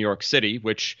core of New York City,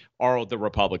 which are the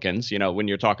Republicans, when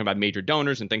you're talking about major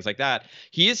donors and things like that.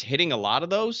 He is hitting a lot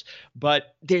of those,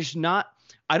 but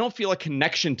I don't feel a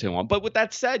connection to him. But with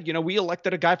that said, we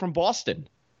elected a guy from Boston.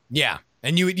 Yeah.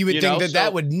 And you would think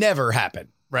that would never happen,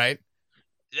 right?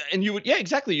 And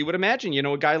exactly. You would imagine,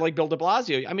 a guy like Bill de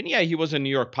Blasio. I mean, he was a New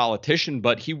York politician,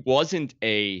 but he wasn't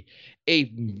a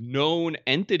known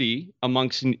entity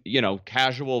amongst,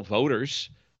 casual voters.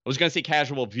 I was going to say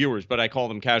casual viewers, but I call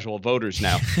them casual voters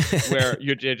now, where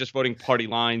you're just voting party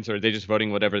lines or they're just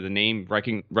voting whatever the name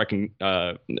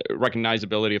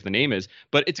recognizability of the name is.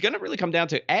 But it's going to really come down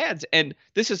to ads. And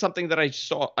this is something that I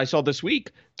saw this week.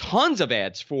 Tons of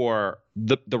ads for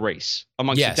the race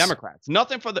amongst the Democrats.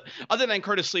 Nothing other than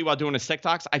Curtis Lee while doing his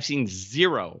TikToks. I've seen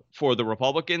zero for the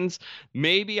Republicans.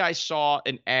 Maybe I saw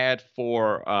an ad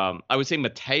for, I would say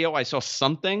Mateo. I saw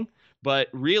something, but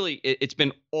really it's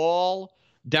been all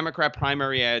Democrat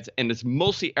primary ads, and it's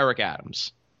mostly Eric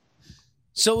Adams.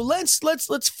 So let's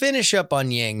finish up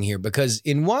on Yang here, because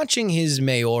in watching his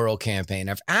mayoral campaign,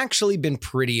 I've actually been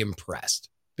pretty impressed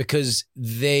because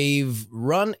they've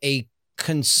run a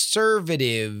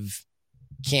conservative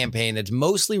campaign that's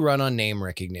mostly run on name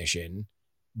recognition.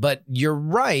 But you're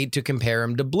right to compare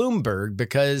him to Bloomberg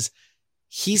because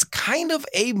he's kind of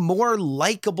a more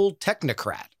likable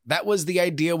technocrat. That was the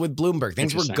idea with Bloomberg.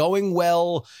 Things were going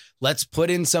well. Let's put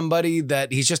in somebody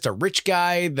that he's just a rich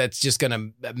guy that's just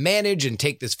going to manage and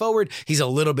take this forward. He's a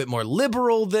little bit more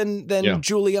liberal than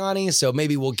Giuliani. So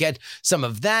maybe we'll get some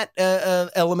of that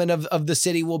element of the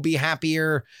city will be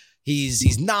happier.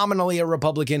 He's nominally a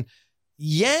Republican.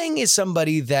 Yang is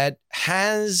somebody that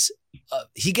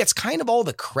he gets kind of all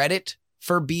the credit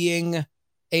for being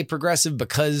a progressive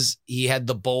because he had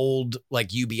the bold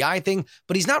UBI thing,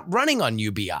 but he's not running on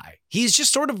UBI. He's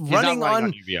just sort of running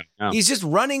on UBI. No. He's just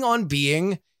running on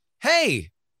being, hey,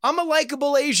 I'm a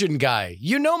likable Asian guy.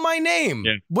 You know my name.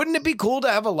 Yeah. Wouldn't it be cool to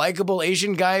have a likable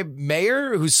Asian guy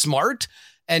mayor who's smart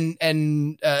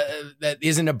and that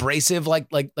isn't abrasive like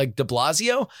de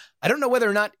Blasio. I don't know whether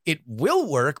or not it will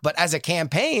work, but as a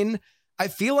campaign, I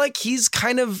feel like he's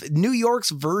kind of New York's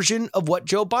version of what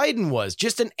Joe Biden was,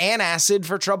 just an antacid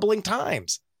for troubling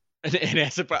times.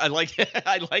 I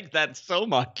like that so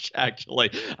much.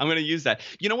 Actually, I'm going to use that.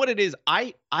 You know what it is?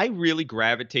 I really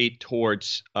gravitate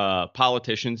towards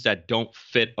politicians that don't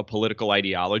fit a political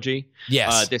ideology.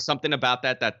 Yes, there's something about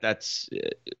that's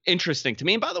interesting to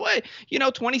me. And by the way,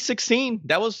 2016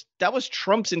 that was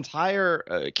Trump's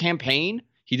entire campaign.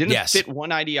 He didn't fit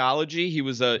one ideology. He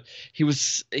was a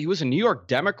New York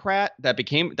Democrat that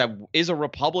is a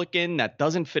Republican that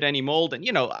doesn't fit any mold. And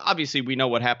obviously we know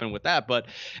what happened with that. But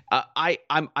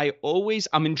I'm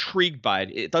intrigued by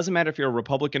it. It doesn't matter if you're a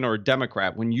Republican or a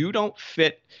Democrat. When you don't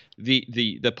fit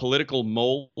the political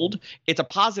mold, it's a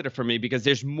positive for me because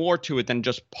there's more to it than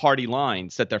just party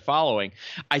lines that they're following.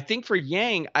 I think for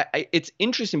Yang, it's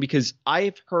interesting because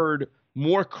I've heard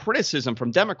more criticism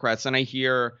from Democrats than I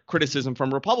hear criticism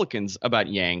from Republicans about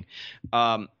Yang.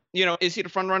 Is he the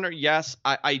front runner? Yes.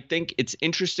 I think it's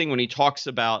interesting when he talks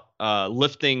about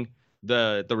lifting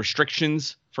the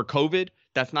restrictions for COVID.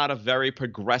 That's not a very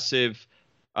progressive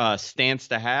stance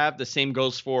to have. The same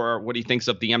goes for what he thinks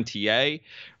of the MTA.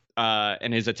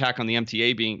 And his attack on the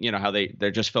MTA being, how they're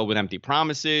just filled with empty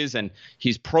promises, and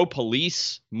he's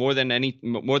pro-police more than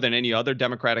any other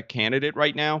Democratic candidate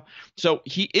right now. So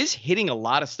he is hitting a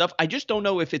lot of stuff. I just don't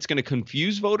know if it's going to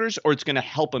confuse voters or it's going to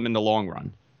help him in the long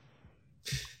run.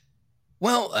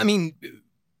 Well, I mean,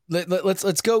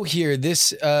 let's go here.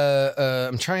 This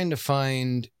I'm trying to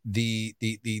find the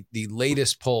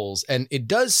latest polls, and it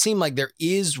does seem like there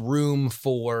is room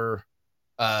for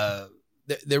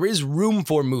there is room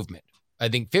for movement. I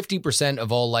think 50%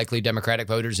 of all likely Democratic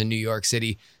voters in New York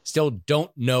City still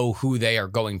don't know who they are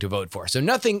going to vote for. So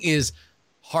nothing is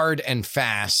hard and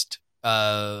fast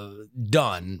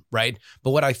done, right?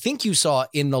 But what I think you saw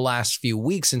in the last few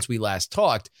weeks since we last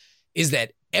talked is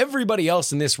that everybody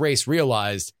else in this race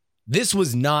realized this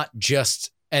was not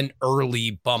just an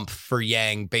early bump for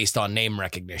Yang based on name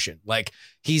recognition. Like,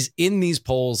 he's in these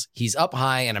polls, he's up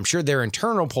high, and I'm sure their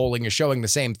internal polling is showing the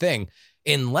same thing.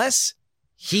 Unless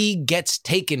he gets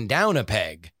taken down a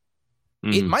peg,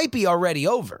 it might be already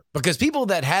over, because people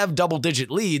that have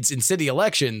double-digit leads in city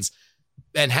elections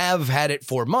and have had it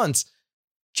for months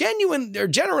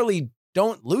generally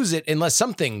don't lose it unless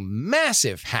something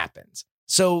massive happens.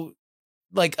 So,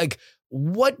 like,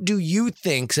 what do you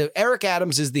think? So Eric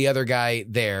Adams is the other guy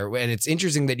there, and it's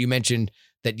interesting that you mentioned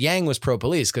that Yang was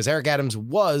pro-police, because Eric Adams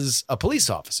was a police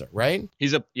officer, right? He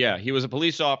was a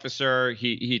police officer.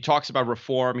 He talks about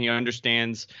reform. He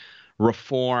understands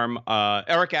reform.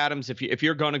 Eric Adams, if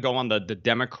you're going to go on the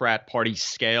Democrat Party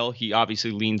scale, he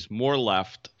obviously leans more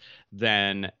left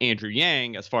than Andrew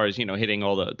Yang as far as, hitting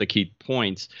all the key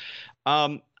points.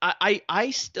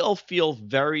 I still feel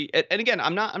very, and again,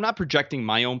 I'm not projecting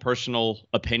my own personal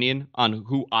opinion on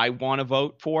who I want to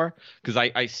vote for, because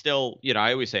I still,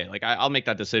 I always say, like, I'll make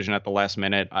that decision at the last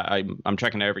minute. I'm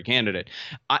checking every candidate.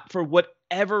 For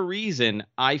whatever reason,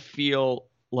 I feel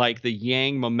like the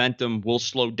Yang momentum will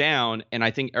slow down, and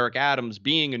I think Eric Adams,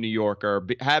 being a New Yorker,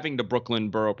 having the Brooklyn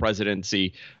Borough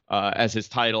Presidency as his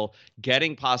title,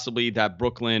 getting possibly that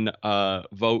Brooklyn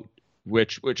vote,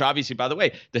 which obviously, by the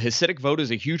way, the Hasidic vote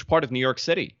is a huge part of New York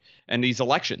City and these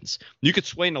elections. You could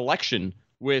sway an election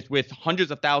with hundreds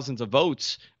of thousands of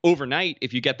votes overnight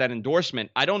if you get that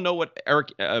endorsement. I don't know what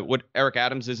Eric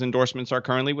Adams' endorsements are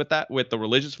currently with the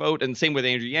religious vote, and same with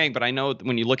Andrew Yang. But I know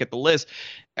when you look at the list,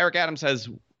 Eric Adams has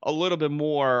a little bit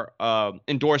more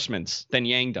endorsements than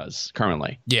Yang does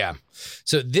currently. Yeah.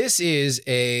 So this is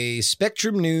a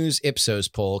Spectrum News Ipsos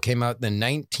poll, came out the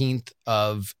 19th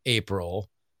of April.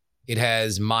 It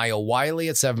has Maya Wiley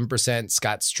at 7%,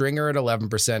 Scott Stringer at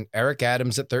 11%, Eric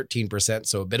Adams at 13%.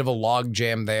 So a bit of a log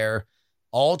jam there,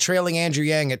 all trailing Andrew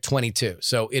Yang at 22%.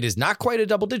 So it is not quite a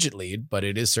double-digit lead, but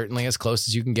it is certainly as close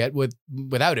as you can get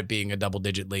without it being a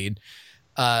double-digit lead.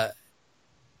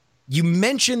 You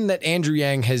mentioned that Andrew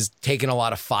Yang has taken a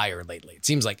lot of fire lately. It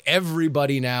seems like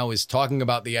everybody now is talking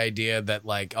about the idea that,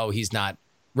 like, oh, he's not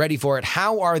ready for it.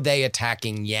 How are they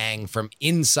attacking Yang from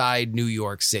inside New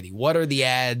York City? What are the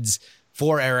ads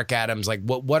for Eric Adams? Like,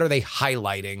 what are they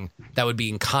highlighting that would be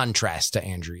in contrast to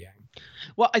Andrew Yang?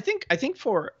 Well, I think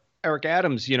for Eric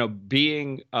Adams,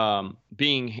 being on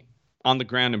the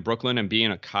ground in Brooklyn and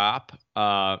being a cop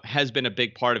has been a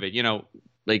big part of it.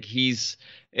 Like,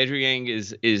 Andrew Yang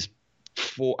is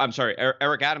for, I'm sorry,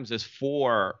 Eric Adams is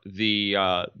for the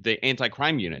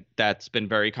anti-crime unit that's been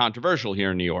very controversial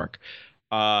here in New York.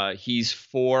 He's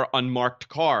for unmarked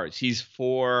cars. He's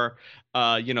for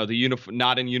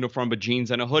not in uniform, but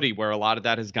jeans and a hoodie, where a lot of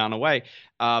that has gone away.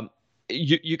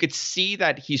 You could see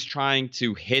that he's trying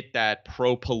to hit that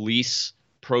pro-police,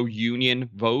 pro-union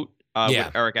vote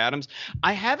with Eric Adams.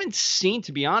 I haven't seen,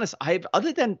 to be honest,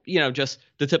 other than, just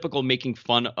the typical making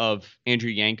fun of Andrew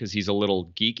Yang because he's a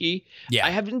little geeky. Yeah. I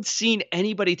haven't seen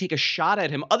anybody take a shot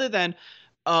at him other than,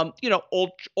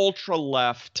 ultra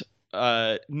left,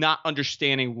 not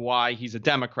understanding why he's a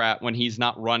Democrat when he's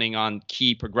not running on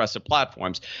key progressive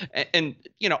platforms. And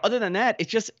other than that,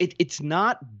 it's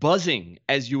not buzzing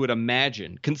as you would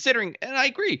imagine, considering, and I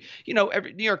agree,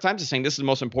 every New York Times is saying this is the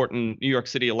most important New York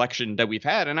City election that we've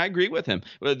had. And I agree with him,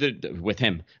 with the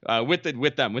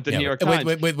New York Times.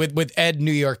 With Ed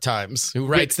New York Times, who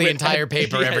writes the entire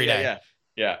paper every day.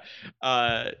 Yeah.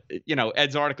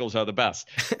 Ed's articles are the best.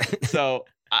 So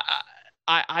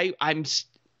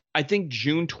I think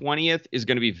June 20th is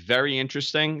going to be very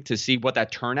interesting to see what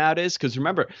that turnout is. Because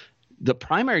remember, the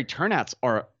primary turnouts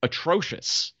are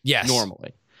atrocious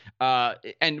normally.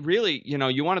 And really,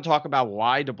 you want to talk about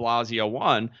why de Blasio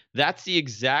won. That's the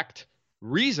exact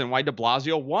reason why de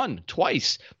Blasio won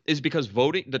twice, is because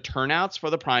the turnouts for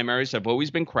the primaries have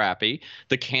always been crappy.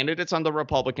 The candidates on the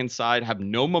Republican side have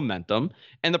no momentum,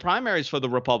 and the primaries for the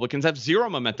Republicans have zero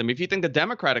momentum. If you think the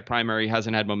Democratic primary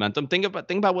hasn't had momentum, think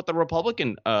about what the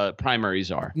Republican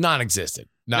primaries are. Non-existent.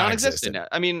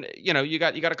 I mean, you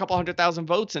got a couple 100,000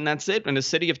 votes, and that's it in a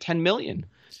city of 10 million.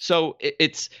 So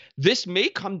this may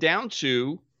come down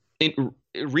to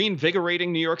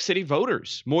reinvigorating New York City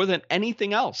voters more than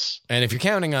anything else. And if you're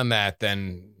counting on that,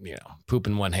 then, poop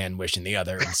in one hand, wish in the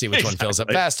other, and see which one fills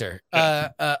up faster.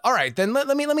 All right, then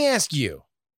let me ask you,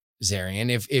 Zarian,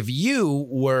 if you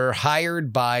were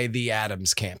hired by the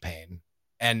Adams campaign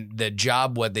and the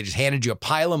job, they just handed you a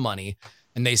pile of money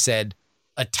and they said,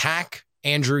 attack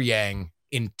Andrew Yang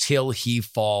until he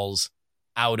falls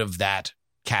out of that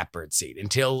catbird seat,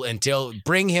 until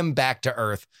bring him back to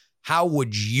earth, how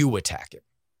would you attack him?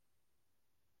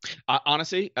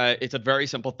 Honestly, it's a very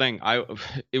simple thing.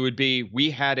 It would be, we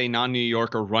had a non-New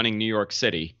Yorker running New York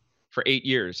City for 8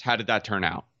 years. How did that turn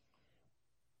out?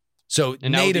 So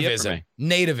nativism.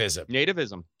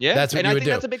 Yeah. That's what and you I would think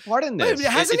do. That's a big part in this.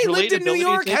 Hasn't he lived in New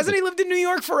York? Hasn't he lived in New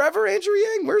York forever, Andrew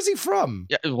Yang? Where's he from?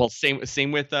 Yeah. Well, same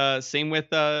with de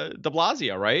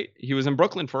Blasio, right? He was in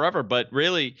Brooklyn forever, but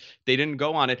really they didn't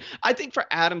go on it. I think for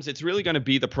Adams, it's really going to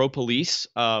be the pro-police,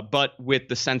 but with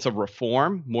the sense of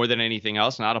reform more than anything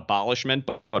else, not abolishment,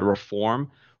 but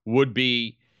reform would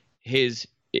be his.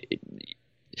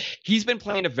 He's been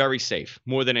playing it very safe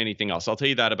more than anything else. I'll tell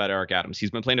you that about Eric Adams.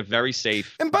 He's been playing it very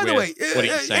safe. And by the way,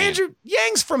 Andrew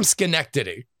Yang's from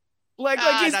Schenectady.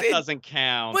 That doesn't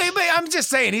count. Wait, I'm just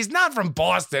saying, he's not from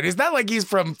Boston. It's not like he's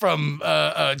from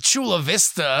Chula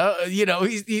Vista.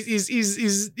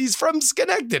 He's from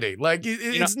Schenectady.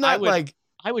 It's not like.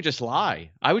 I would just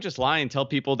lie. And tell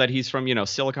people that he's from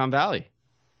Silicon Valley.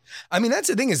 I mean, that's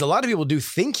the thing, is a lot of people do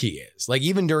think he is. Like,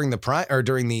 even during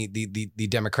the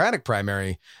Democratic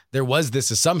primary, there was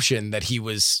this assumption that he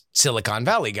was Silicon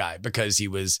Valley guy because he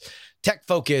was tech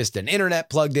focused and internet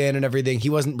plugged in and everything. He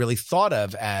wasn't really thought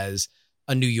of as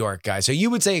a New York guy. So you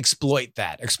would say exploit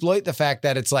the fact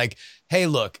that it's like, hey,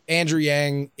 look, Andrew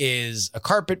Yang is a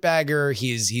carpetbagger.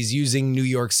 He's using New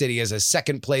York City as a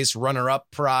second place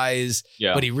runner-up prize.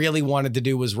 Yeah. What he really wanted to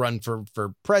do was run for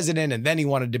president, and then he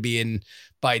wanted to be in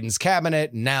Biden's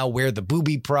cabinet. Now we're the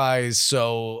booby prize.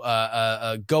 So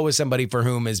go with somebody for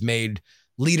whom has made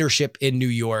leadership in New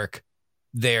York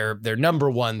their number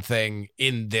one thing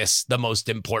in this, the most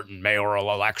important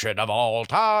mayoral election of all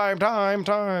time.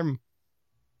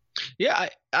 Yeah,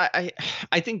 I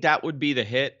think that would be the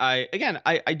hit. I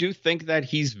do think that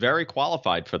he's very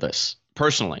qualified for this.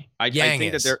 Personally, I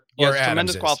think that there is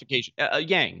tremendous qualification.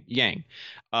 Yang.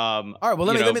 All right. Well,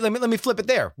 let me flip it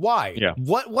there. Why? Yeah.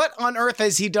 What on earth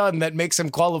has he done that makes him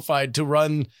qualified to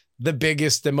run the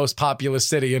biggest and most populous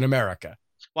city in America?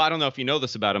 Well, I don't know if you know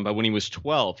this about him, but when he was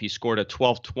 12, he scored a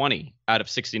 1220 out of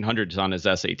 1600s on his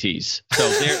SATs. So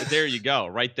there you go,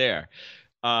 right there.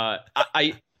 I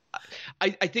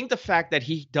think the fact that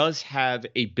he does have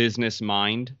a business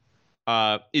mind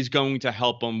is going to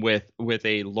help him with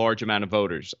a large amount of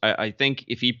voters. I think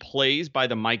if he plays by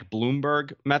the Mike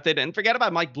Bloomberg method, and forget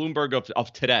about Mike Bloomberg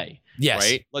of today, yes,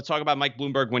 right? Let's talk about Mike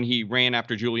Bloomberg when he ran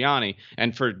after Giuliani,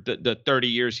 and for the 30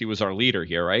 years he was our leader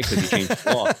here, right? Because he changed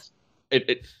the law.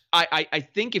 I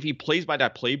think if he plays by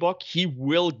that playbook, he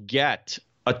will get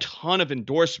a ton of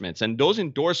endorsements, and those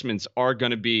endorsements are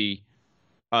going to be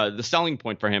the selling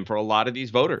point for him for a lot of these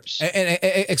voters. And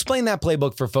explain that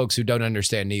playbook for folks who don't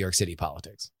understand New York City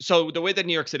politics. So the way that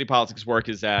New York City politics work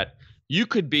is that you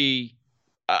could be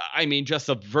I mean, just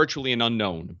a virtually an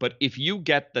unknown. But if you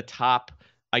get the top,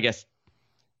 I guess,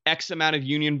 X amount of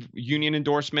union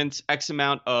endorsements, X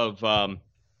amount of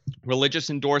religious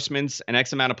endorsements, and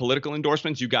X amount of political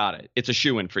endorsements, you got it. It's a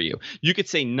shoo-in for you. You could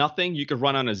say nothing. You could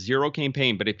run on a zero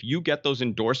campaign. But if you get those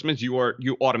endorsements, you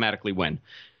automatically win.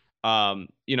 The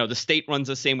state runs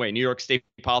the same way. New York State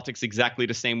politics exactly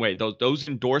the same way. Those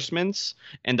endorsements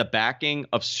and the backing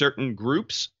of certain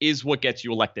groups is what gets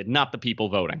you elected, not the people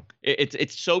voting.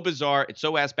 It's so bizarre. It's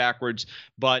so ass backwards,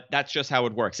 but that's just how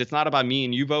it works. It's not about me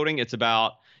and you voting. It's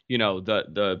about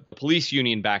the police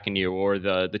union backing you, or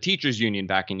the teachers union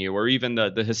backing you, or even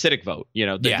the Hasidic vote.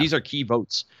 These are key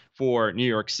votes for New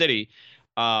York City.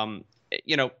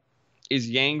 Is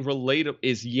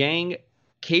Yang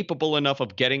capable enough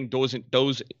of getting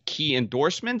those key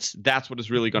endorsements? That's what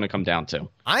it's really going to come down to.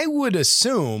 I would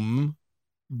assume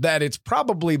that it's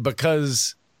probably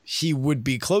because he would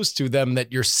be close to them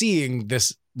that you're seeing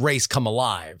this race come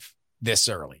alive this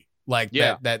early. Like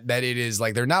that it is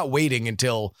like they're not waiting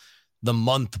until the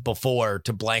month before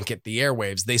to blanket the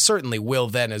airwaves. They certainly will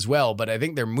then as well, but I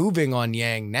think they're moving on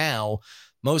Yang now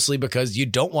mostly because you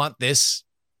don't want this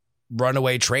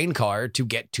runaway train car to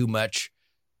get too much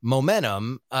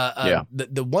momentum.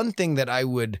 The one thing that I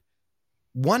would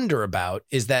wonder about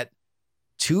is that,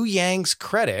 to Yang's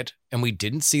credit, and we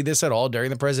didn't see this at all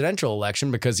during the presidential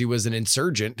election because he was an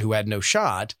insurgent who had no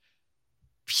shot,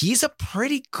 he's a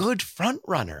pretty good front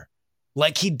runner.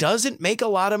 Like, he doesn't make a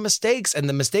lot of mistakes, and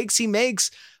the mistakes he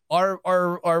makes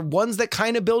are ones that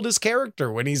kind of build his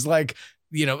character when he's like,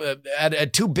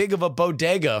 at too big of a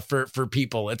bodega for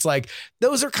people. It's like,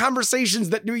 those are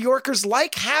conversations that New Yorkers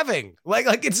like having.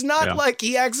 Like it's not like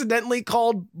he accidentally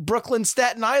called Brooklyn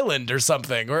Staten Island or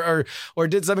something, or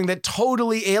did something that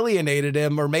totally alienated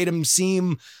him or made him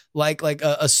seem like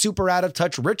a super out of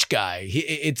touch rich guy.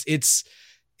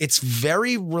 It's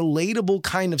very relatable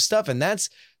kind of stuff. And that's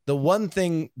the one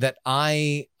thing that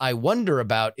I wonder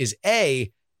about is,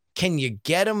 A, can you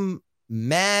get him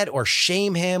mad or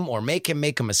shame him or make him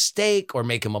make a mistake or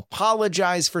make him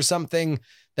apologize for something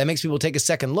that makes people take a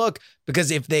second look?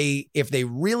 Because if they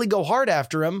really go hard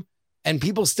after him and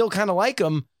people still kind of like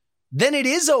him, then it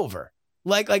is over.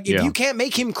 Like if you can't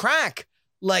make him crack,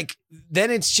 like, then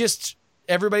it's just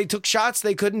everybody took shots,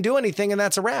 they couldn't do anything, and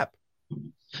that's a wrap.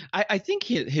 I think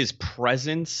his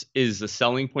presence is the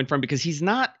selling point for him because he's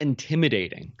not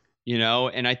intimidating,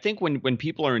 and I think when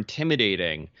people are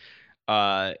intimidating,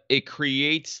 it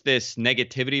creates this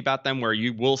negativity about them where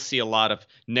you will see a lot of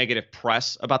negative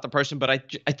press about the person. But I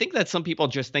think that some people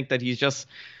just think that he's just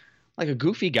like a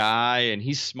goofy guy and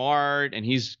he's smart and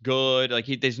he's good. Like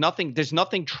there's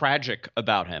nothing tragic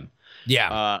about him.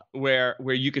 Yeah. Where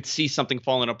you could see something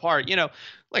falling apart,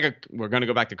 we're going to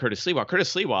go back to Curtis Sliwa.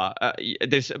 Curtis Sliwa,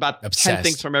 there's about obsessed. 10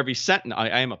 things from every sentence.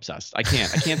 I am obsessed. I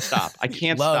can't stop. I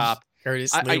can't stop.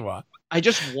 Curtis Sliwa. He's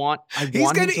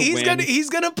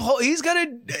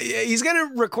gonna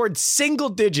record single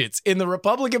digits in the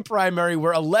Republican primary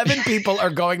where 11 people are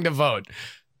going to vote.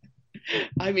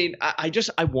 I mean, I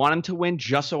want him to win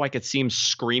just so I could see him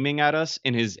screaming at us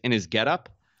in his getup,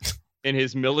 in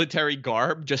his military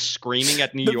garb, just screaming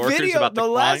at New Yorkers about the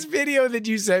crime. Last video that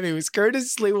you sent me was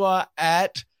Curtis Sliwa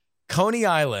at Coney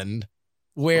Island,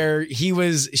 where he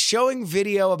was showing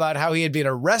video about how he had been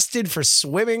arrested for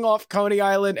swimming off Coney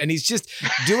Island, and he's just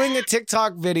doing a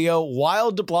TikTok video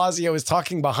while de Blasio is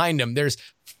talking behind him. There's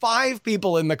 5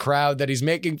 people in the crowd that he's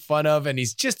making fun of, and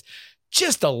he's just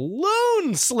a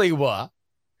loon, Sliwa.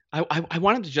 I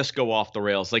want him to just go off the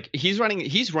rails. Like he's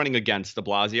running against de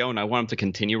Blasio, and I want him to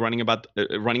continue running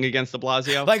against de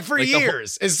Blasio like for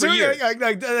years. He's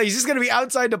just going to be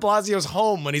outside de Blasio's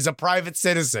home when he's a private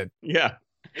citizen. Yeah.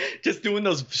 Just doing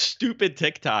those stupid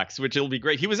TikToks, which it'll be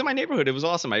great. He was in my neighborhood. It was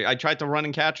awesome. I tried to run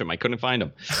and catch him. I couldn't find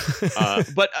him.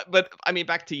 But I mean,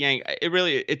 back to Yang.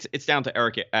 It's down to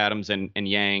Eric Adams and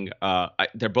Yang.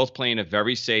 They're both playing it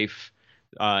very safe.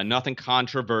 Nothing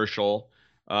controversial.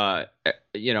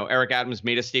 Eric Adams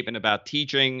made a statement about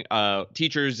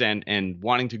teachers and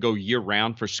wanting to go year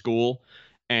round for school.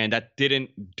 And that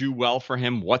didn't do well for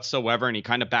him whatsoever. And he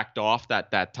kind of backed off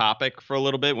that topic for a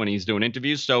little bit when he's doing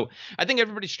interviews. So I think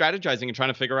everybody's strategizing and trying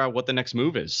to figure out what the next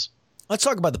move is. Let's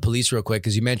talk about the police real quick,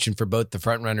 because you mentioned for both the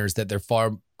front runners that they're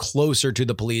far closer to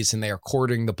the police and they are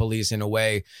courting the police in a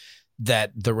way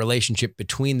that the relationship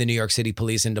between the New York City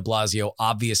police and de Blasio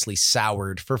obviously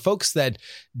soured. For folks that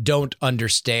don't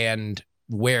understand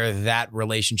where that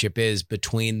relationship is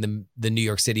between the New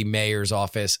York City mayor's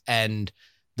office and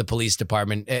the police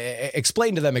department,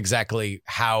 explain to them exactly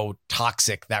how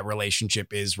toxic that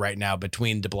relationship is right now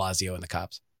between de Blasio and the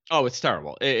cops. Oh, it's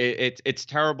terrible. It's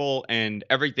terrible, and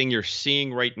everything you're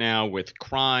seeing right now with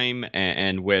crime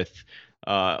and with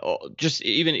just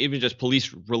even just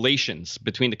police relations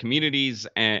between the communities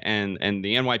and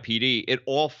the NYPD, it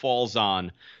all falls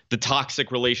on the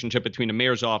toxic relationship between the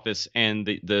mayor's office and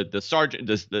the sergeant,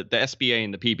 the SBA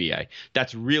and the PBA.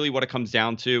 That's really what it comes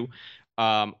down to.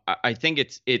 I think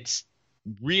it's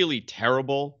really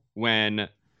terrible when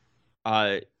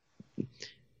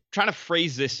trying to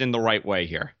phrase this in the right way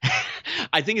here.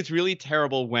 I think it's really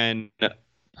terrible when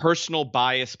personal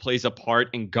bias plays a part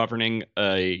in governing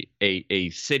a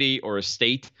city or a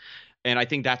state. And I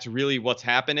think that's really what's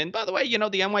happened. And by the way, the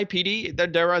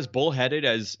NYPD, they're as bullheaded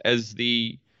as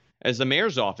the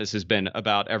mayor's office has been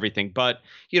about everything. But,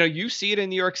 you see it in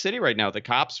New York City right now. The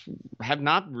cops have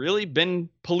not really been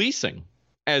policing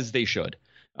as they should.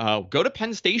 Go to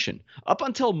Penn Station up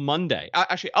until Monday,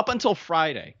 actually up until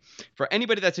Friday. For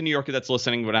anybody that's in New York that's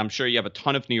listening, but I'm sure you have a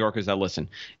ton of New Yorkers that listen.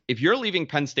 If you're leaving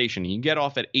Penn Station and you get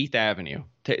off at 8th Avenue,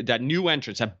 that new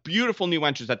entrance, that beautiful new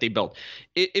entrance that they built,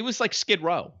 it was like Skid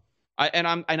Row.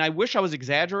 I wish I was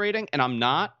exaggerating, and I'm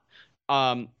not.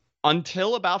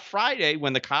 Until about Friday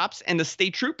when the cops and the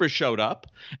state troopers showed up,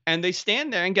 and they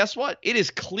stand there, and guess what? It is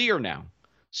clear now.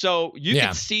 So you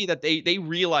can see that they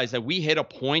realize that we hit a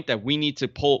point that we need to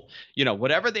pull,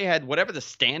 whatever they had, whatever the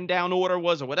stand down order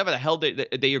was, or whatever the hell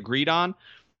they agreed on.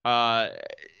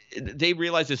 They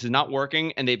realize this is not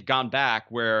working, and they've gone back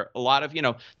where a lot of,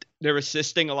 they're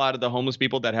assisting a lot of the homeless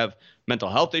people that have mental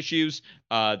health issues.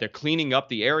 They're cleaning up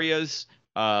the areas.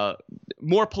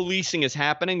 More policing is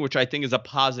happening, which I think is a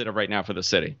positive right now for the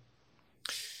city.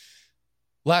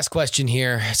 Last question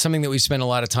here. Something that we spent a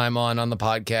lot of time on the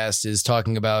podcast is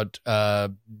talking about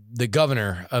the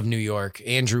governor of New York,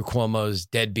 Andrew Cuomo's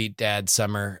deadbeat dad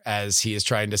summer, as he is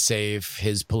trying to save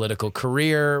his political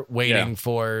career, waiting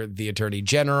for the attorney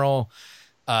general.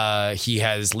 He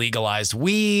has legalized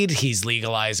weed. He's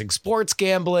legalizing sports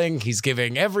gambling. He's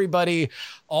giving everybody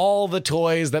all the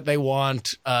toys that they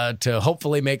want to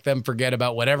hopefully make them forget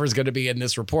about whatever's going to be in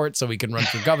this report so he can run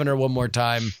for governor one more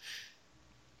time.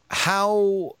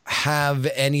 How have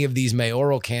any of these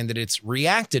mayoral candidates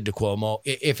reacted to Cuomo,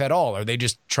 if at all? Are they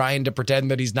just trying to pretend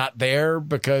that he's not there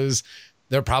because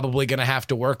they're probably going to have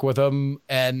to work with him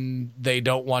and they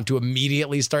don't want to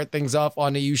immediately start things off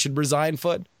on a "you should resign"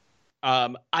 foot?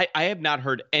 I have not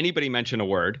heard anybody mention a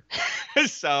word.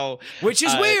 Which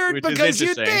is weird, because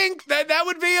you'd think that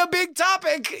would be a big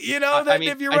topic,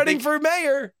 if you're running for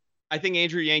mayor. I think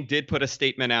Andrew Yang did put a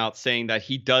statement out saying that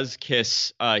he does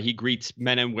kiss, he greets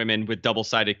men and women with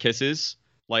double-sided kisses,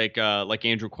 like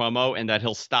Andrew Cuomo, and that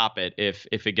he'll stop it if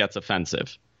it gets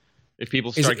offensive. If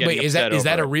people start getting upset is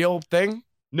that a real thing?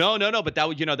 No. But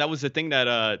that was the thing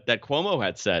that Cuomo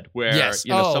had said, where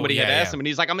somebody had asked him, and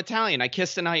he's like, "I'm Italian. I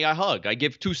kiss and I hug. I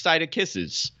give two-sided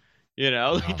kisses."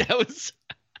 That was.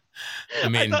 I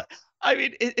mean,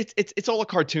 it's all a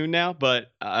cartoon now,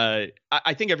 but I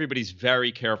think everybody's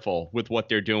very careful with what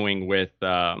they're doing with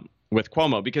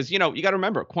Cuomo, because you got to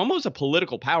remember, Cuomo's a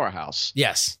political powerhouse.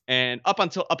 Yes, and up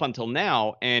until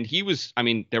now, and he was. I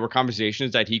mean, there were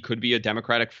conversations that he could be a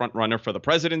Democratic front runner for the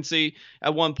presidency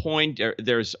at one point.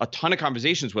 There's a ton of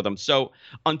conversations with him. So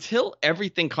until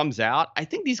everything comes out, I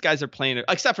think these guys are playing it,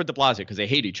 except for De Blasio, because they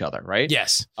hate each other, right?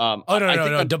 Yes. No.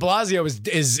 De Blasio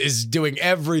is doing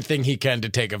everything he can to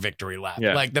take a victory lap.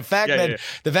 Yeah. Like the fact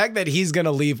that he's going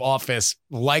to leave office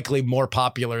likely more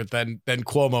popular than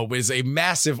Cuomo is a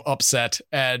massive upset,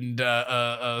 and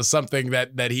something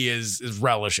that he is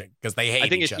relishing, because they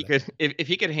hate each other. If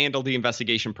he could handle the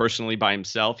investigation personally by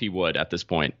himself, he would at this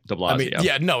point. De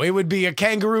Blasio. It would be a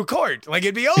kangaroo court. Like,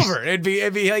 it'd be over. it'd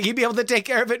be like he'd be able to take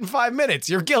care of it in 5 minutes.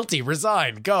 You're guilty.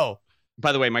 Resign. Go.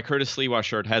 By the way, my Curtis Sliwa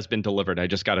shirt has been delivered. I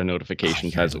just got a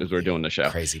notification as we're doing the show.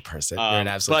 Crazy person. You're an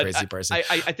absolute crazy person.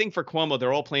 I think for Cuomo,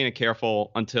 they're all playing it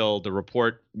careful until the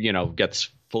report, gets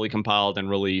fully compiled and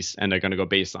released, and they're going to go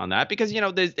based on that, because I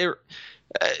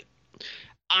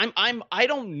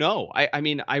don't know. I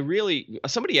mean,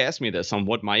 somebody asked me this on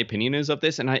what my opinion is of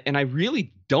this, and I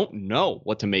really don't know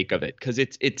what to make of it, because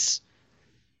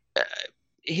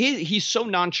he's so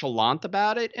nonchalant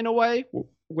about it in a way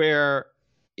where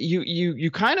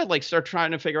you kind of like start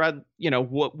trying to figure out,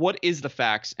 what is the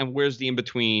facts and where's the in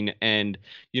between, and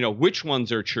which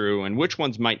ones are true and which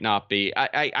ones might not be.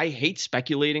 I hate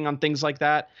speculating on things like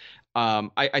that.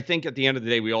 I think at the end of the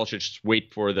day, we all should just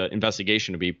wait for the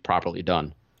investigation to be properly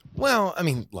done. Well, I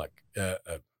mean, look,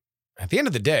 at the end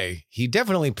of the day, he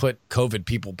definitely put COVID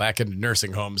people back into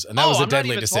nursing homes, and that was a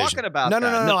deadly decision. Talking about no,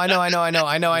 I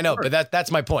know. Sure. But that's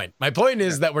my point. My point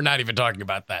is that we're not even talking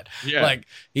about that. Yeah. Like,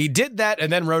 he did that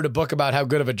and then wrote a book about how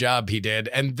good of a job he did,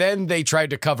 and then they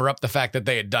tried to cover up the fact that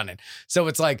they had done it. So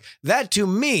it's like, that to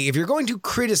me, if you're going to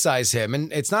criticize him,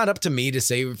 and it's not up to me to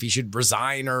say if he should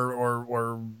resign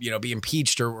or be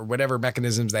impeached or whatever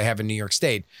mechanisms they have in New York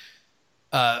State,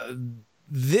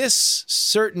 this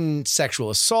certain sexual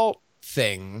assault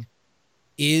thing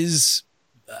is,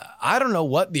 I don't know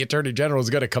what the attorney general is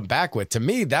going to come back with. To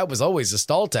me, that was always a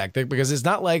stall tactic, because it's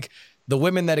not like the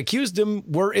women that accused him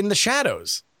were in the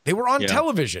shadows. They were on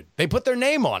television. They put their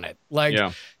name on it. Like,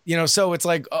 so it's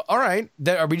like, all right,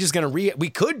 are we just going to we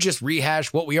could just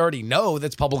rehash what we already know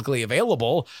that's publicly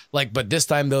available. Like, but this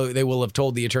time though, they will have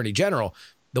told the attorney general.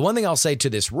 The one thing I'll say to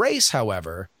this race,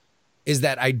 however, is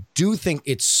that I do think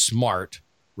it's smart,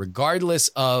 regardless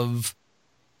of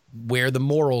where the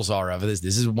morals are of this.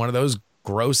 This is one of those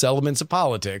gross elements of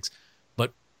politics,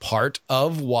 but part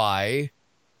of why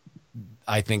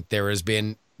I think there has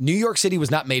been, New York City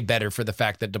was not made better for the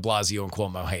fact that de Blasio and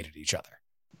Cuomo hated each other.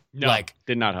 No,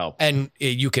 did not help. And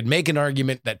you could make an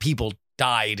argument that people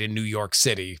died in New York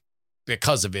City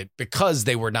because of it, because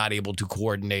they were not able to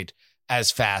coordinate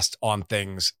as fast on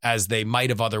things as they might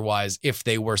have otherwise if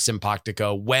they were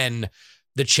simpatico when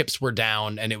the chips were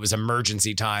down and it was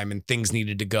emergency time and things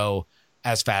needed to go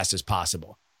as fast as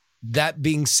possible. That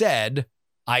being said,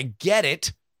 I get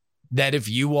it that if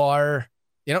you are,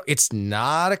 it's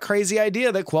not a crazy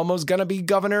idea that Cuomo's going to be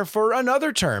governor for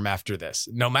another term after this,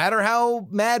 no matter how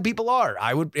mad people are.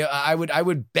 I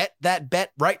would bet that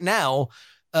bet right now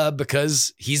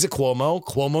because he's a Cuomo.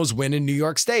 Cuomo's win in New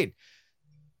York State.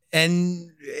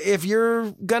 And if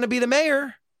you're going to be the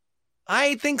mayor,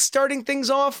 I think starting things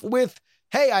off with,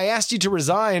 hey, I asked you to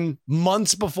resign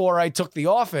months before I took the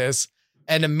office,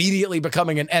 and immediately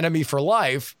becoming an enemy for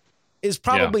life is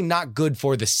probably not good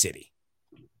for the city.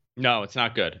 No, it's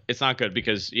not good. It's not good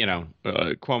because,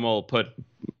 Cuomo will put,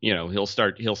 he'll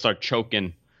start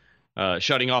choking,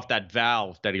 shutting off that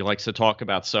valve that he likes to talk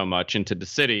about so much into the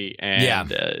city. And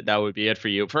that would be it for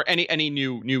you. For any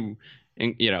new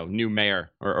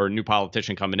mayor or new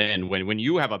politician coming in, when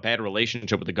you have a bad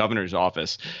relationship with the governor's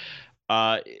office,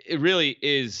 it really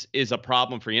is a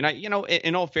problem for you. And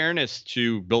in all fairness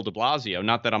to Bill de Blasio,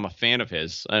 not that I'm a fan of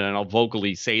his, and I'll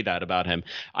vocally say that about him,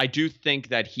 I do think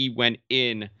that he went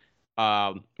in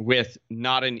with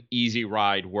not an easy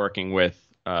ride working with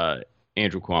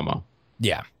Andrew Cuomo.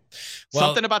 Yeah. Well,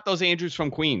 something about those Andrews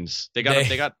from Queens. They're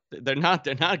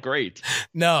not great.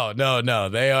 No.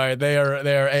 They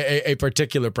are a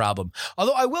particular problem.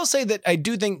 Although I will say that I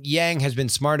do think Yang has been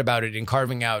smart about it in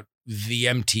carving out the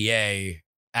MTA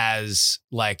as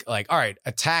like, all right,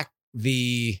 attack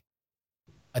the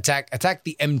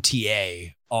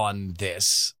MTA on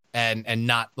this and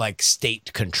not like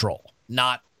state control,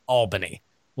 not Albany.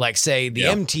 Like, say the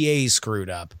MTA screwed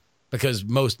up, because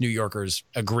most New Yorkers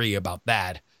agree about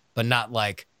that, but not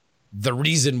like the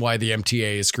reason why the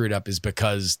MTA is screwed up is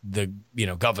because the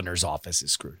governor's office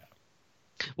is screwed up.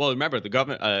 Well, remember the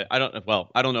government. I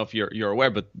don't know if you're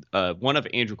aware, but one of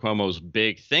Andrew Cuomo's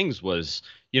big things was,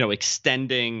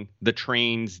 extending the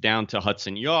trains down to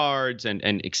Hudson Yards and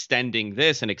extending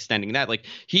this and extending that. Like,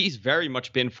 he's very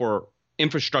much been for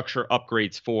infrastructure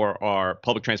upgrades for our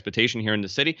public transportation here in the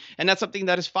city, and that's something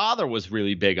that his father was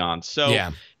really big on. So,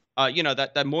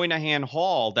 that Moynihan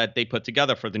Hall that they put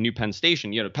together for the new Penn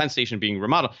Station, Penn Station being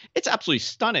remodeled, it's absolutely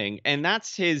stunning, and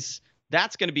that's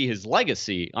going to be his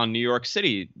legacy on New York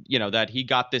City, that he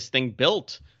got this thing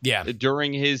built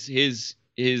during his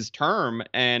term.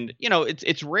 And,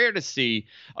 it's rare to see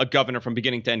a governor from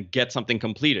beginning to end get something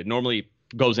completed. Normally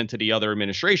goes into the other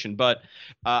administration. But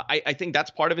I think that's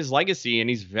part of his legacy, and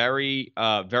he's very,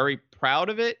 very proud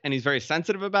of it, and he's very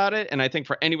sensitive about it. And I think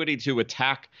for anybody to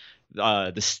attack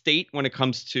the state when it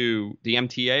comes to the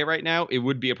MTA right now, it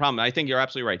would be a problem. I think you're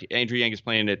absolutely right. Andrew Yang is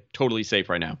playing it totally safe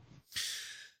right now.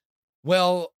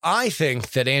 Well, I think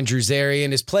that Andrew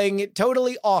Zarian is playing it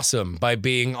totally awesome by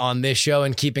being on this show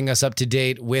and keeping us up to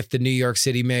date with the New York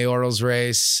City mayoral's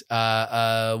race.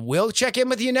 We'll check in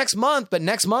with you next month, but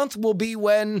next month will be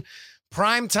when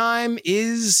prime time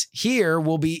is here.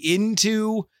 We'll be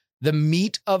into the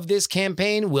meat of this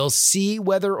campaign. We'll see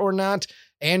whether or not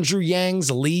Andrew Yang's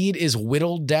lead is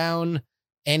whittled down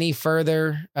any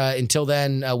further. Until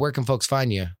then, where can folks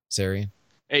find you, Zarian?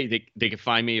 Hey, they can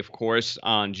find me, of course,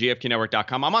 on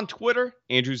gfknetwork.com. I'm on Twitter,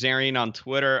 Andrew Zarian on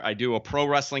Twitter. I do a pro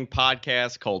wrestling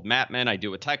podcast called Mat Men. I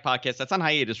do a tech podcast. That's on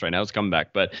hiatus right now. It's coming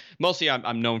back. But mostly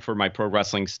I'm known for my pro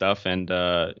wrestling stuff and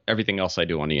everything else I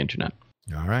do on the internet.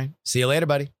 All right. See you later,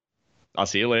 buddy. I'll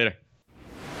see you later.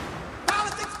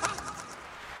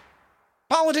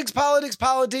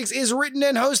 Politics is written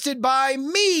and hosted by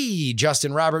me,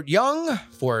 Justin Robert Young,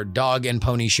 for Dog and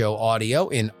Pony Show Audio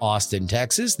in Austin,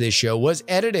 Texas. This show was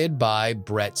edited by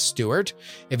Brett Stewart.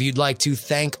 If you'd like to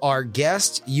thank our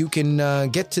guest, you can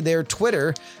get to their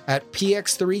Twitter at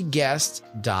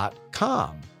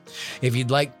px3guest.com. If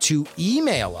you'd like to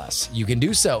email us, you can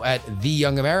do so at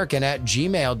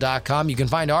theyoungamerican@gmail.com. You can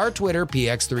find our Twitter,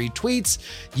 PX3 Tweets.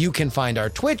 You can find our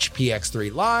Twitch,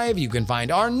 PX3 Live. You can find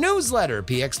our newsletter,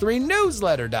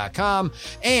 px3newsletter.com.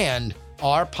 And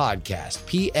our podcast,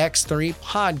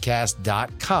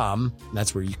 px3podcast.com.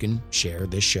 That's where you can share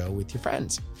this show with your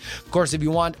friends. Of course, if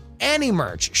you want any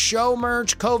merch, show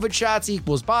merch, COVID shots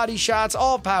equals body shots,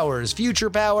 all powers, future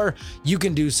power, you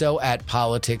can do so at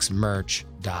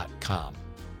politicsmerch.com.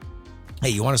 Hey,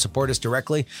 you want to support us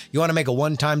directly? You want to make a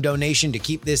one-time donation to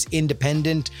keep this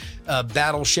independent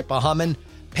battleship a-humming?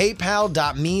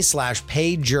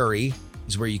 PayPal.me/payjury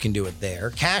is where you can do it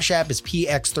there. Cash App is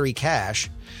PX3Cash.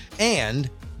 And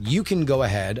you can go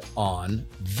ahead on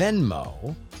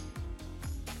Venmo.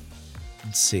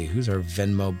 Let's see, who's our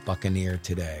Venmo Buccaneer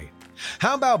today?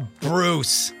 How about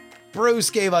Bruce? Bruce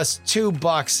gave us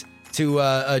 $2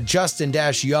 to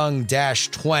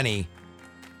Justin-Young-20.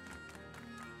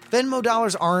 Venmo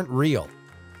dollars aren't real.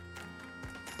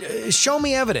 Show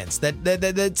me evidence that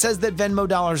says that Venmo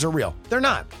dollars are real. They're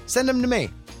not. Send them to me.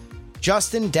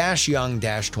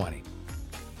 Justin-Young-20.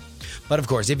 But of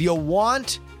course, if you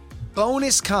want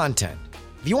bonus content,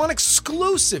 if you want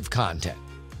exclusive content,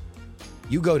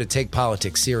 you go to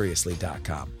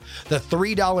TakePoliticsSeriously.com. The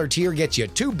 $3 tier gets you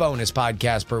 2 bonus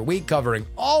podcasts per week covering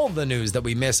all the news that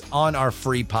we miss on our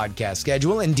free podcast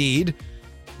schedule. Indeed,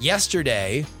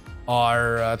 yesterday,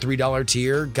 our $3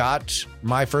 tier got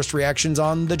my first reactions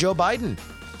on the Joe Biden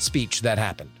speech that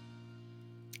happened,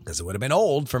 because it would have been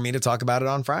old for me to talk about it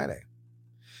on Friday.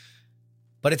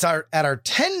 But it's at our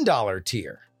 $10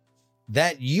 tier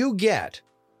that you get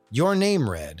your name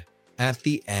read at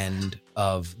the end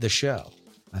of the show.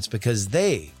 That's because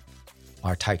they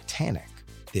are Titanic,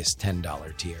 this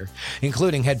 $10 tier,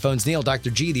 including Headphones Neil, Dr.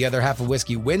 G, the other half of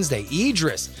Whiskey Wednesday,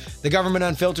 Idris, the Government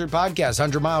Unfiltered Podcast,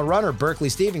 100 Mile Runner, Berkeley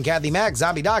Steven, Kathy Mack,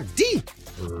 Zombie Dog, D,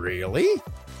 really?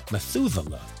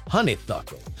 Methuselah,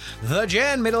 Honeythuckle, The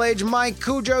Jan, Middle-Aged Mike,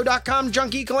 Cujo.com,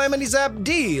 Junkie, Calamity Zap,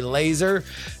 D, Laser,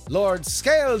 Lord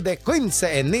Scale de Quince,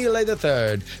 and Neil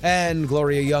III, and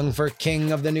Gloria Young for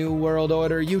King of the New World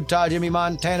Order, Utah, Jimmy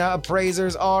Montana,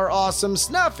 Appraisers Are Awesome,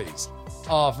 Snuffies,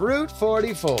 Off Route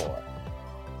 44,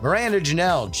 Miranda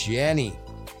Janelle, Jenny,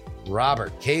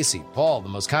 Robert, Casey, Paul, the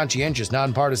most conscientious,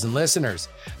 nonpartisan listeners,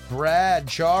 Brad,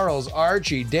 Charles,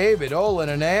 Archie, David, Olin,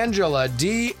 and Angela,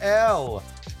 DL,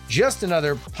 Just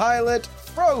Another Pilot,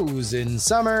 Frozen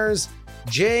Summers,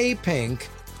 Jay Pink,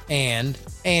 and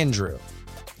Andrew.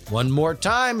 One more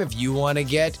time if you want to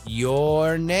get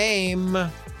your name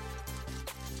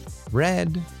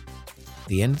read at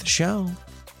the end of the show.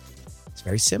 It's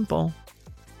very simple.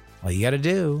 All you got to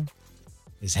do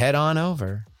is head on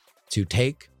over to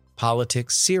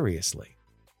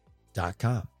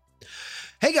TakePoliticsSeriously.com.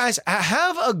 Hey guys,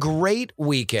 have a great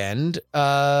weekend.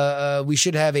 We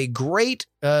should have a great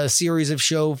series of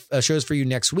shows for you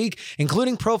next week,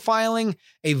 including profiling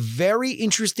a very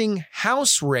interesting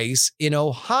House race in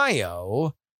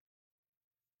Ohio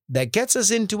that gets us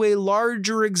into a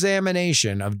larger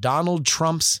examination of Donald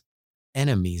Trump's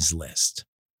enemies list.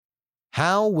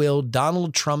 How will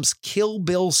Donald Trump's Kill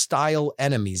Bill-style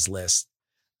enemies list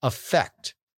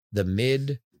affect the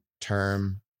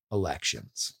midterm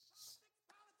elections?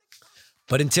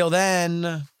 But until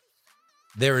then,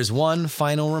 there is one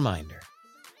final reminder,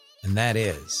 and that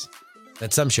is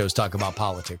that some shows talk about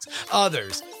politics,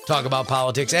 others talk about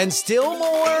politics, and still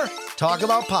more talk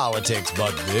about politics.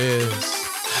 But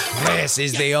this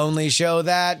is the only show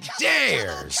that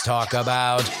dares talk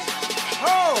about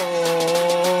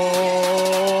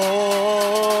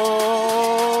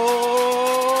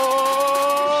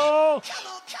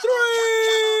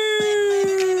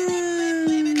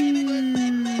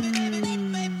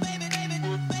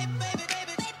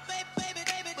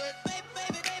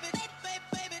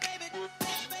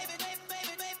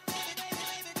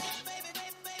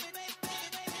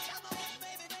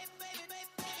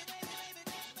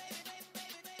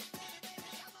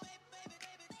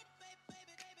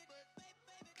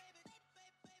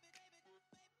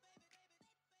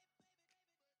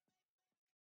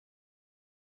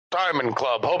Diamond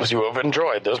Club hopes you have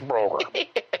enjoyed this program.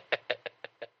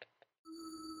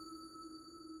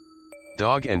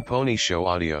 Dog and Pony Show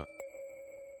Audio.